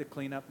decided to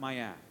clean up my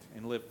act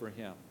and live for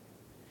him.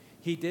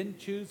 He didn't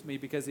choose me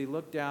because he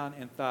looked down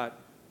and thought,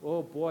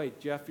 oh boy,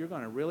 Jeff, you're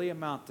going to really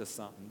amount to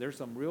something. There's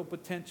some real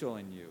potential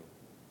in you.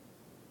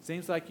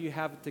 Seems like you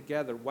have it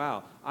together.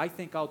 Wow, I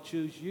think I'll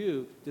choose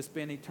you to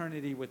spend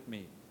eternity with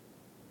me.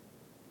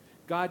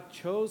 God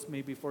chose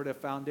me before the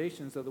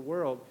foundations of the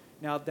world.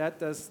 Now that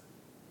does,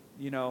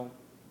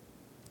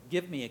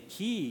 give me a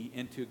key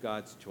into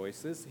God's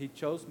choices. He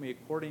chose me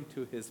according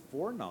to his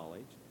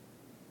foreknowledge.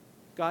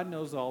 God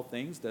knows all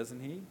things,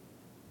 doesn't he?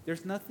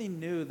 There's nothing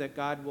new that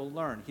God will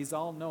learn. He's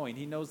all-knowing.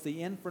 He knows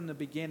the end from the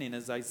beginning,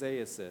 as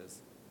Isaiah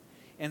says.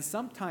 And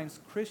sometimes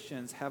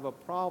Christians have a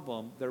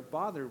problem. They're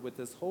bothered with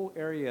this whole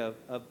area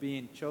of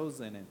being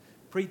chosen and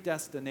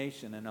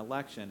predestination and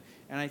election.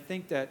 And I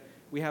think that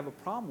we have a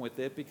problem with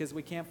it because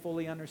we can't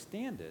fully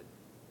understand it.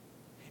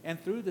 And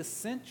through the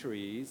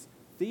centuries,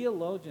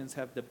 theologians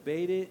have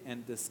debated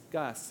and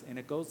discussed, and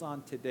it goes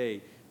on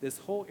today, this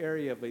whole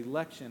area of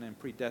election and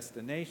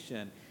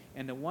predestination.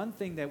 And the one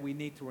thing that we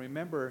need to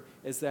remember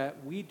is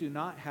that we do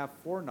not have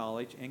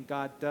foreknowledge, and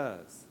God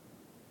does.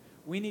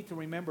 We need to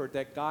remember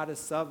that God is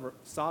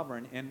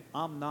sovereign, and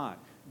I'm not.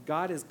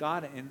 God is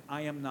God, and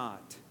I am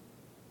not.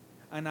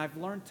 And I've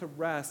learned to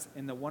rest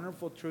in the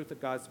wonderful truth of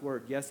God's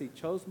word. Yes, he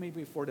chose me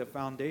before the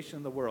foundation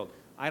of the world.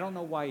 I don't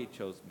know why he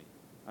chose me.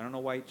 I don't know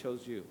why he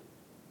chose you.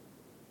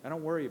 I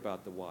don't worry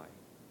about the why.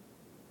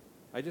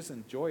 I just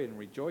enjoy it and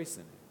rejoice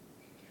in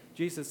it.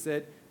 Jesus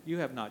said, you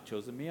have not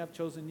chosen me. I've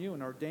chosen you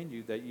and ordained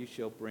you that you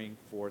shall bring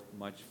forth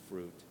much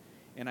fruit.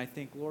 And I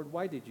think, Lord,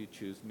 why did you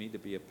choose me to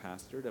be a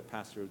pastor, the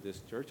pastor of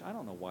this church? I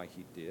don't know why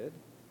he did.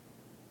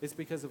 It's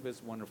because of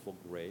his wonderful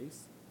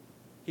grace.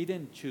 He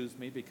didn't choose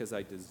me because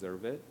I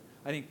deserve it.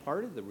 I think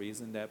part of the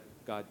reason that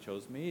God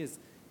chose me is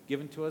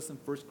given to us in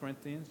 1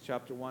 Corinthians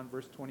chapter 1,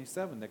 verse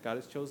 27, that God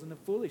has chosen the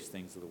foolish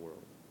things of the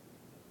world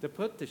to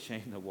put to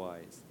shame the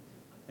wise.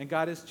 And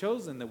God has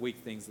chosen the weak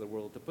things of the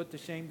world to put to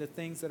shame the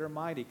things that are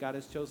mighty. God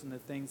has chosen the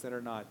things that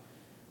are not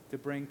to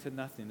bring to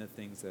nothing the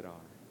things that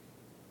are.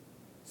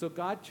 So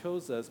God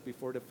chose us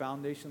before the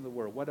foundation of the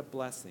world. What a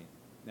blessing.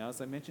 Now, as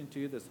I mentioned to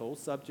you, this whole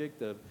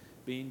subject of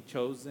being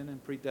chosen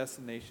and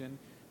predestination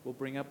will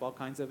bring up all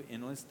kinds of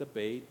endless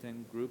debate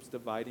and groups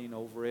dividing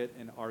over it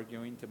and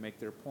arguing to make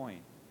their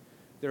point.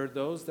 There are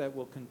those that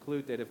will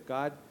conclude that if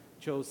God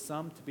chose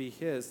some to be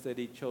his, that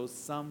he chose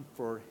some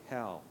for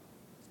hell.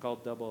 It's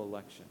called double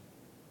election.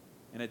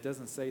 And it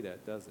doesn't say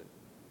that, does it?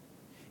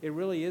 It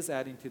really is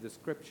adding to the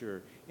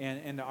scripture.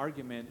 And the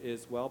argument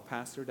is, well,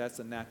 Pastor, that's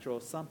a natural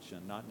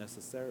assumption, not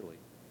necessarily.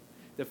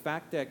 The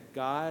fact that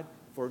God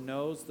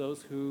foreknows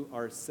those who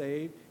are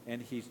saved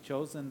and he's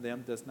chosen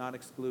them does not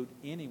exclude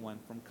anyone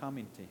from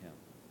coming to him.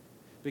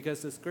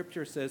 Because the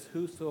scripture says,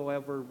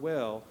 whosoever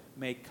will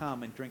may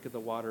come and drink of the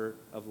water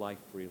of life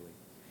freely.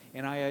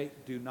 And I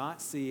do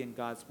not see in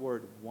God's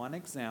word one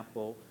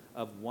example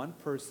of one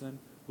person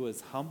who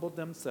has humbled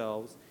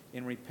themselves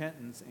in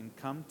repentance and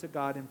come to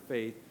God in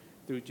faith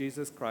through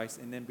Jesus Christ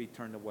and then be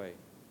turned away.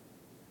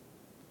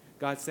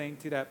 God's saying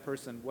to that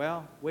person,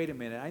 well, wait a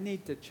minute, I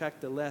need to check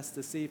the list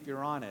to see if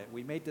you're on it.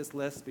 We made this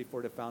list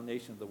before the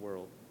foundation of the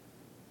world.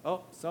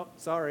 Oh, so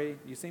sorry,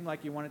 you seem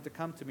like you wanted to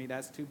come to me.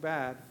 That's too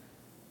bad.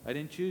 I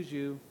didn't choose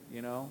you,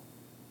 you know.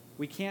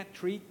 We can't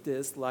treat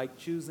this like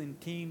choosing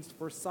teams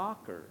for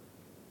soccer.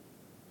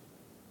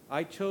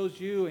 I chose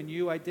you and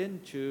you I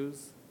didn't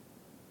choose.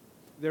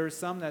 There are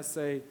some that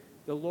say,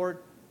 the Lord,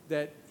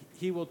 that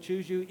he will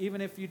choose you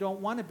even if you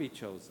don't want to be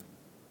chosen.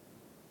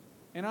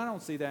 And I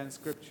don't see that in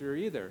Scripture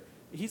either.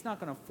 He's not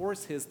going to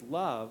force his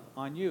love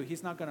on you.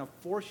 He's not going to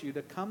force you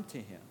to come to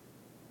him.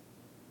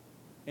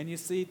 And you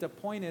see, the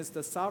point is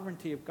the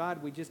sovereignty of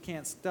God, we just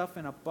can't stuff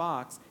in a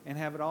box and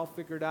have it all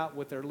figured out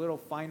with our little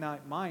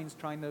finite minds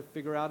trying to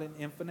figure out an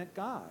infinite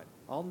God,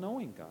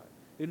 all-knowing God,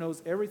 who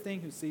knows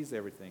everything, who sees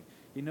everything.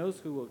 He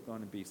knows who is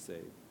going to be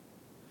saved.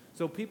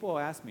 So people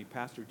ask me,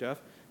 Pastor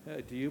Jeff,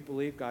 do you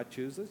believe God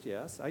chooses?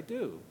 Yes, I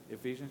do.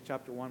 Ephesians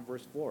chapter 1,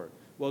 verse 4.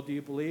 Well, do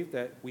you believe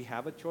that we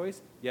have a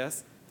choice?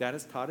 Yes, that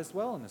is taught as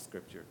well in the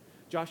Scripture.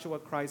 Joshua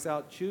cries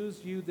out,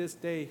 choose you this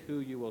day who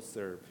you will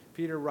serve.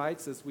 Peter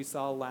writes, as we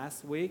saw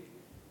last week,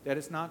 that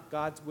it's not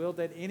God's will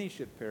that any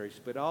should perish,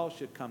 but all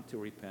should come to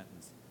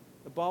repentance.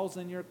 The ball's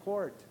in your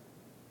court.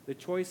 The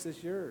choice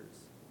is yours.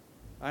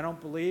 I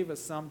don't believe,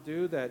 as some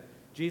do, that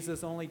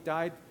Jesus only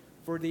died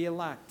for the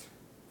elect,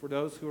 for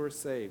those who are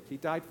saved. He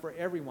died for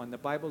everyone. The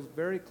Bible is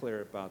very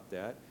clear about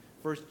that.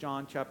 1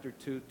 John chapter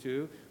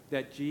 2,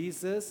 that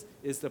Jesus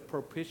is the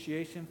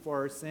propitiation for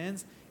our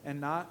sins,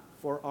 and not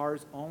for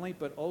ours only,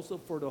 but also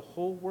for the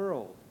whole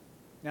world.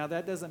 Now,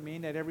 that doesn't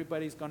mean that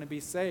everybody's going to be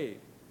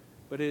saved,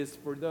 but it is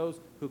for those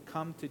who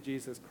come to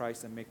Jesus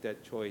Christ and make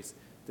that choice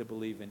to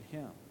believe in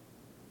him.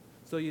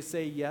 So you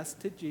say yes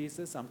to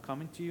Jesus. I'm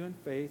coming to you in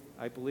faith.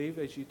 I believe,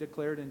 as you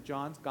declared in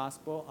John's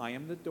gospel, I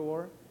am the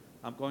door.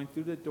 I'm going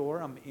through the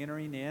door. I'm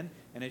entering in.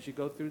 And as you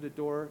go through the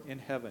door in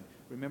heaven,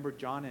 remember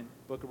John in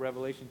book of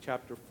Revelation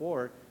chapter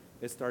 4,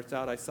 it starts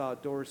out, I saw a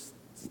door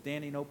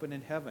standing open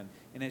in heaven.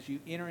 And as you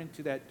enter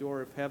into that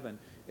door of heaven,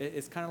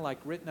 it's kind of like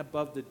written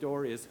above the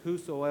door is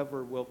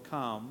whosoever will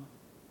come.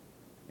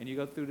 And you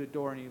go through the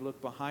door and you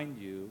look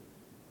behind you.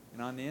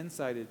 And on the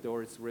inside of the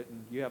door it's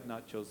written, you have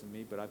not chosen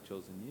me, but I've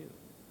chosen you.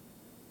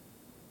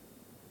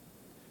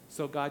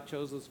 So God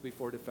chose us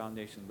before the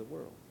foundation of the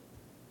world.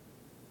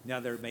 Now,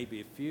 there may be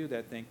a few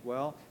that think,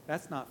 well,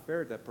 that's not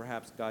fair that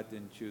perhaps God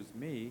didn't choose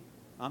me.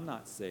 I'm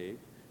not saved.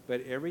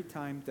 But every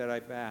time that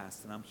I've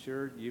asked, and I'm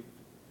sure you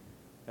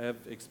have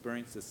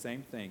experienced the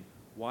same thing,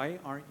 why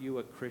aren't you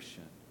a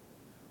Christian?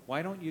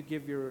 Why don't you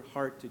give your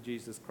heart to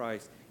Jesus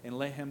Christ and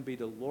let him be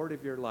the Lord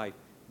of your life?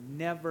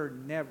 Never,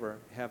 never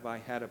have I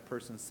had a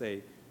person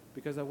say,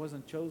 because I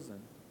wasn't chosen.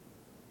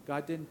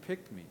 God didn't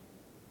pick me.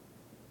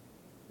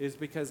 It's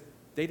because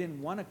they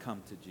didn't want to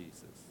come to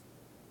Jesus.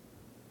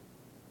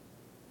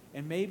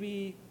 And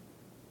maybe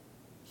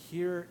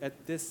here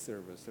at this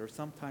service or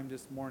sometime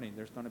this morning,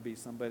 there's going to be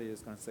somebody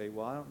that's going to say,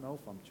 well, I don't know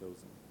if I'm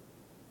chosen.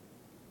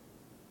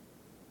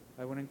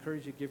 I would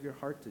encourage you to give your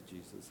heart to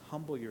Jesus.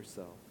 Humble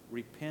yourself.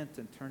 Repent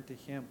and turn to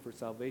him for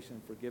salvation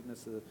and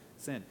forgiveness of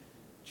sin.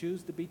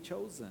 Choose to be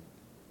chosen.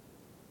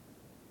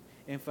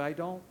 And if I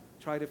don't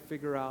try to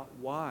figure out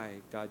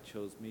why God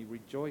chose me,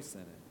 rejoice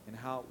in it and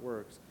how it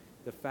works.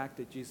 The fact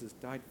that Jesus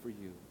died for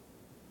you.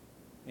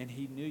 And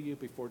he knew you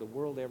before the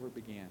world ever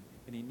began.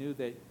 And he knew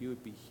that you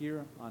would be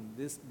here on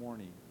this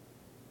morning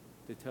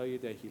to tell you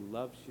that he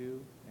loves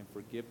you and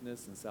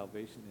forgiveness and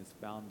salvation is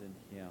found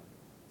in him.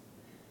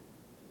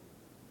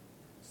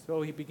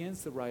 So he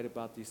begins to write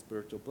about these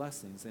spiritual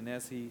blessings. And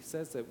as he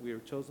says that we are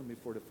chosen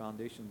before the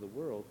foundation of the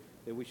world,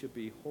 that we should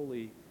be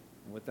holy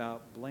and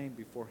without blame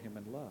before him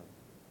in love.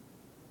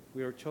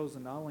 We are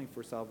chosen not only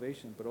for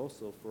salvation, but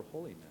also for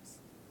holiness.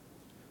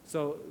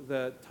 So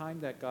the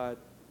time that God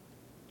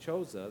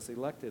chose us,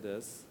 elected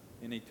us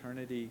in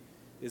eternity,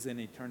 is in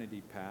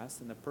eternity past.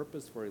 And the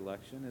purpose for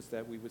election is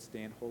that we would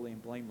stand holy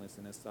and blameless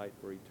in his sight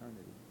for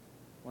eternity.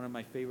 One of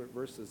my favorite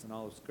verses in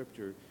all of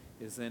Scripture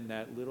is in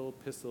that little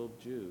epistle of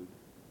Jude,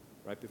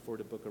 right before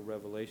the book of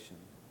Revelation.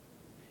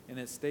 And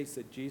it states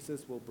that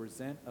Jesus will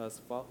present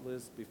us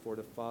faultless before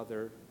the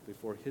Father,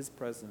 before his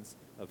presence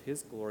of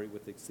his glory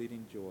with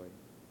exceeding joy.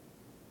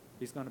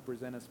 He's going to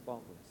present us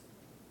faultless.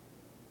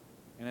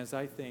 And as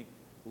I think,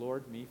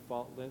 Lord, me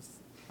faultless,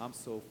 I'm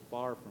so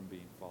far from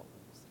being faultless.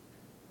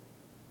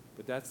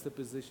 But that's the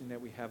position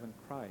that we have in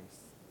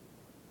Christ.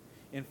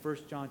 In 1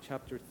 John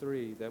chapter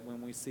 3, that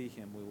when we see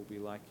him, we will be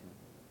like him.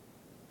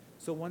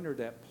 So wonder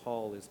that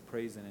Paul is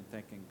praising and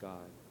thanking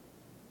God.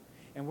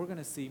 And we're going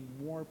to see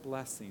more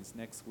blessings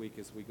next week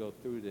as we go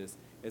through this,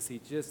 as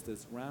he just,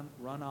 this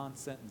run-on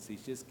sentence,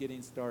 he's just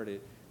getting started,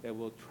 that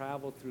will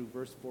travel through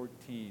verse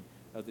 14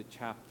 of the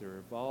chapter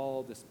of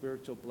all the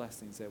spiritual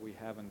blessings that we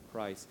have in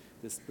Christ,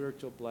 the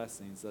spiritual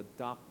blessings,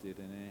 adopted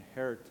and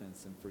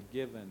inheritance and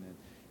forgiven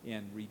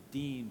and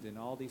redeemed, and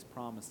all these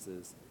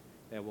promises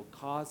that will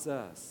cause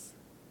us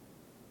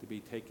to be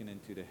taken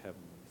into the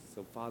heavenlies.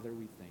 So Father,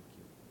 we thank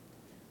you.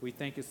 We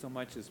thank you so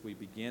much as we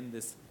begin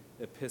this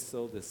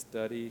epistle, this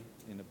study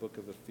in the book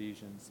of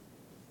Ephesians.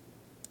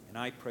 And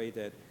I pray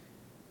that,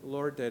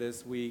 Lord, that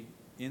as we,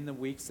 in the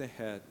weeks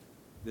ahead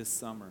this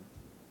summer,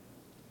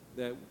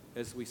 that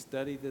as we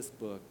study this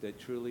book, that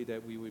truly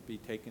that we would be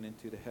taken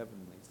into the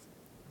heavenlies.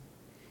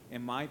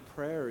 And my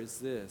prayer is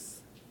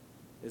this,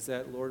 is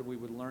that, Lord, we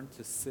would learn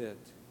to sit,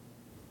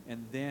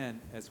 and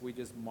then as we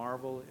just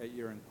marvel at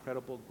your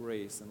incredible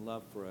grace and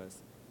love for us,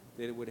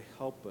 that it would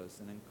help us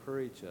and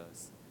encourage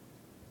us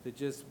to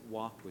just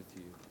walk with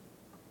you,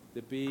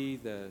 to be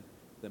the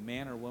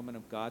man or woman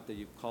of God that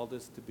you've called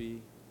us to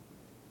be,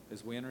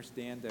 as we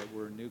understand that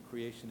we're a new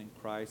creation in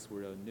Christ,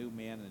 we're a new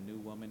man and a new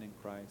woman in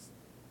Christ,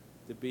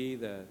 to be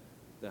the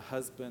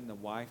husband, the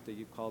wife that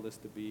you called us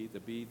to be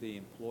the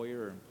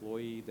employer or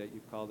employee that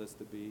you called us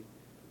to be,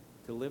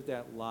 to live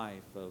that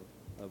life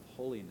of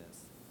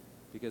holiness.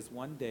 Because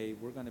one day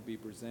we're going to be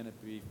presented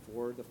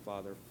before the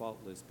Father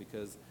faultless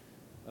because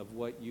of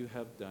what you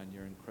have done,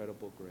 your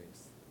incredible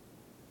grace.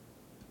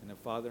 And the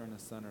Father and the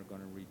Son are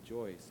going to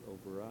rejoice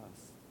over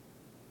us.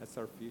 That's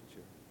our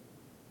future.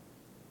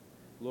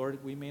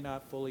 Lord, we may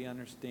not fully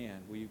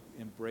understand. We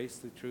embrace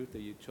the truth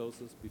that you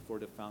chose us before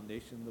the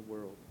foundation of the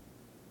world.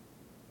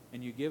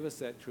 And you give us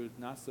that truth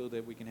not so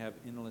that we can have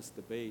endless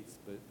debates,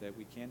 but that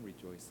we can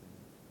rejoice in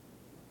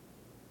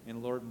it.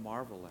 And Lord,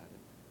 marvel at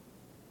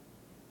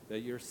it. That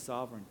your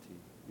sovereignty,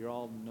 your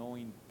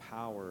all-knowing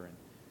power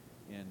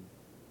and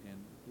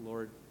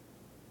Lord,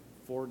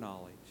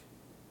 foreknowledge.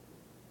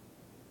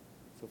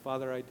 So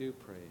Father, I do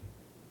pray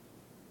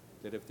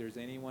that if there's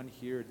anyone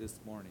here this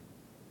morning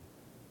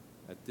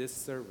at this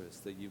service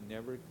that you've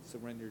never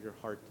surrendered your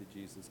heart to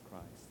Jesus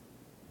Christ,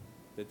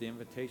 that the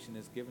invitation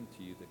is given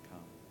to you to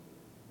come,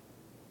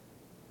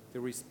 to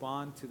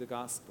respond to the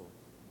gospel,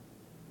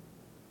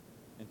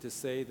 and to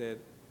say that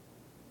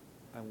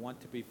I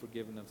want to be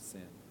forgiven of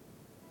sin.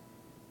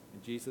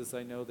 And Jesus,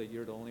 I know that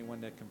you're the only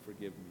one that can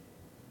forgive me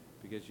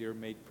because you're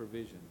made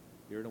provision.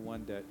 You're the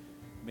one that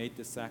made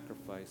the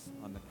sacrifice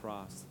on the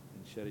cross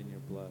and shedding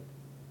your blood.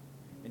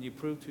 And you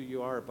proved who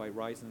you are by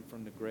rising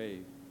from the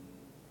grave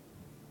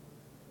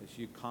as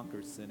you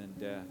conquered sin and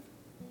death.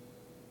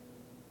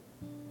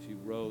 As you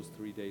rose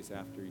 3 days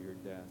after your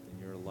death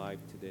and you're alive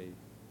today.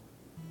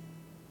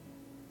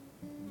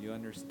 And you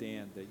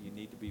understand that you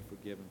need to be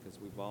forgiven because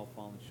we've all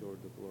fallen short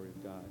of the glory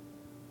of God.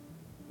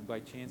 And by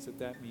chance, if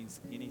that means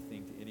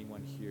anything to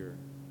anyone here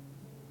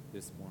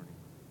this morning,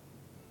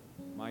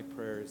 my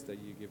prayer is that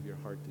you give your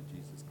heart to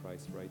Jesus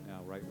Christ right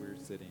now, right where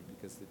you're sitting,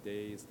 because the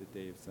day is the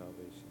day of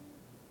salvation.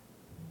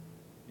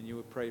 And you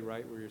would pray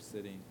right where you're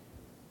sitting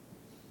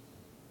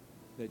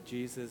that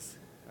Jesus,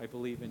 I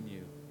believe in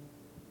you,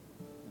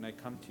 and I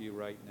come to you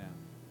right now.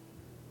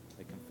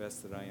 I confess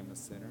that I am a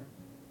sinner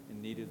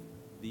in need of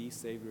the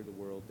Savior of the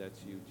world.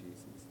 That's you,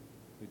 Jesus.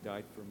 who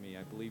died for me.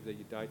 I believe that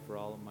you died for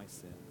all of my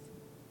sins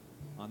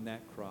on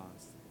that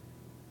cross,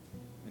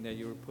 and that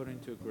you were put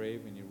into a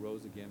grave and you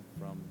rose again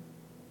from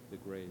the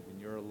grave,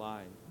 and you're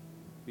alive.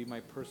 Be my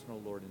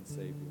personal Lord and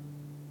Savior.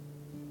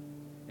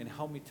 And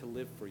help me to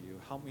live for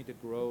you. Help me to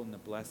grow in the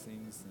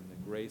blessings and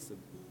the grace of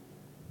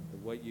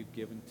what you've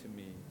given to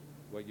me,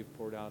 what you've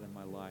poured out in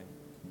my life.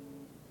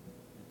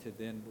 And to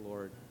then,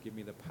 Lord, give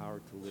me the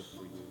power to live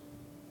for you.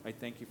 I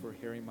thank you for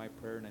hearing my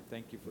prayer, and I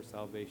thank you for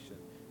salvation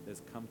that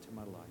has come to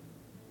my life.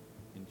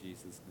 In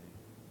Jesus' name.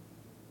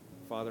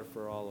 Father,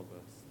 for all of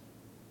us,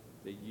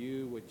 that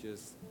you would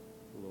just,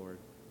 Lord,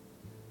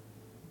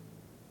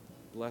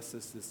 bless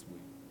us this week.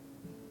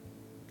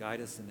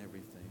 Guide us in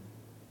everything.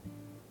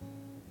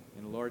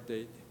 And Lord,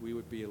 that we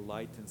would be a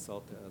light and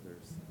salt to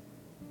others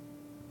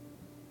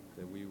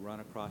that we run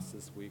across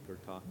this week or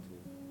talk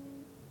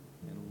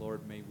to. And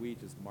Lord, may we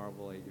just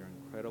marvel at your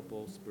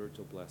incredible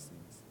spiritual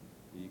blessings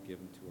that you've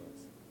given to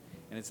us.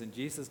 And it's in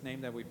Jesus'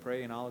 name that we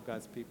pray, and all of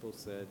God's people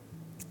said,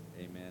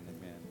 amen,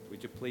 amen.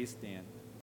 Would you please stand?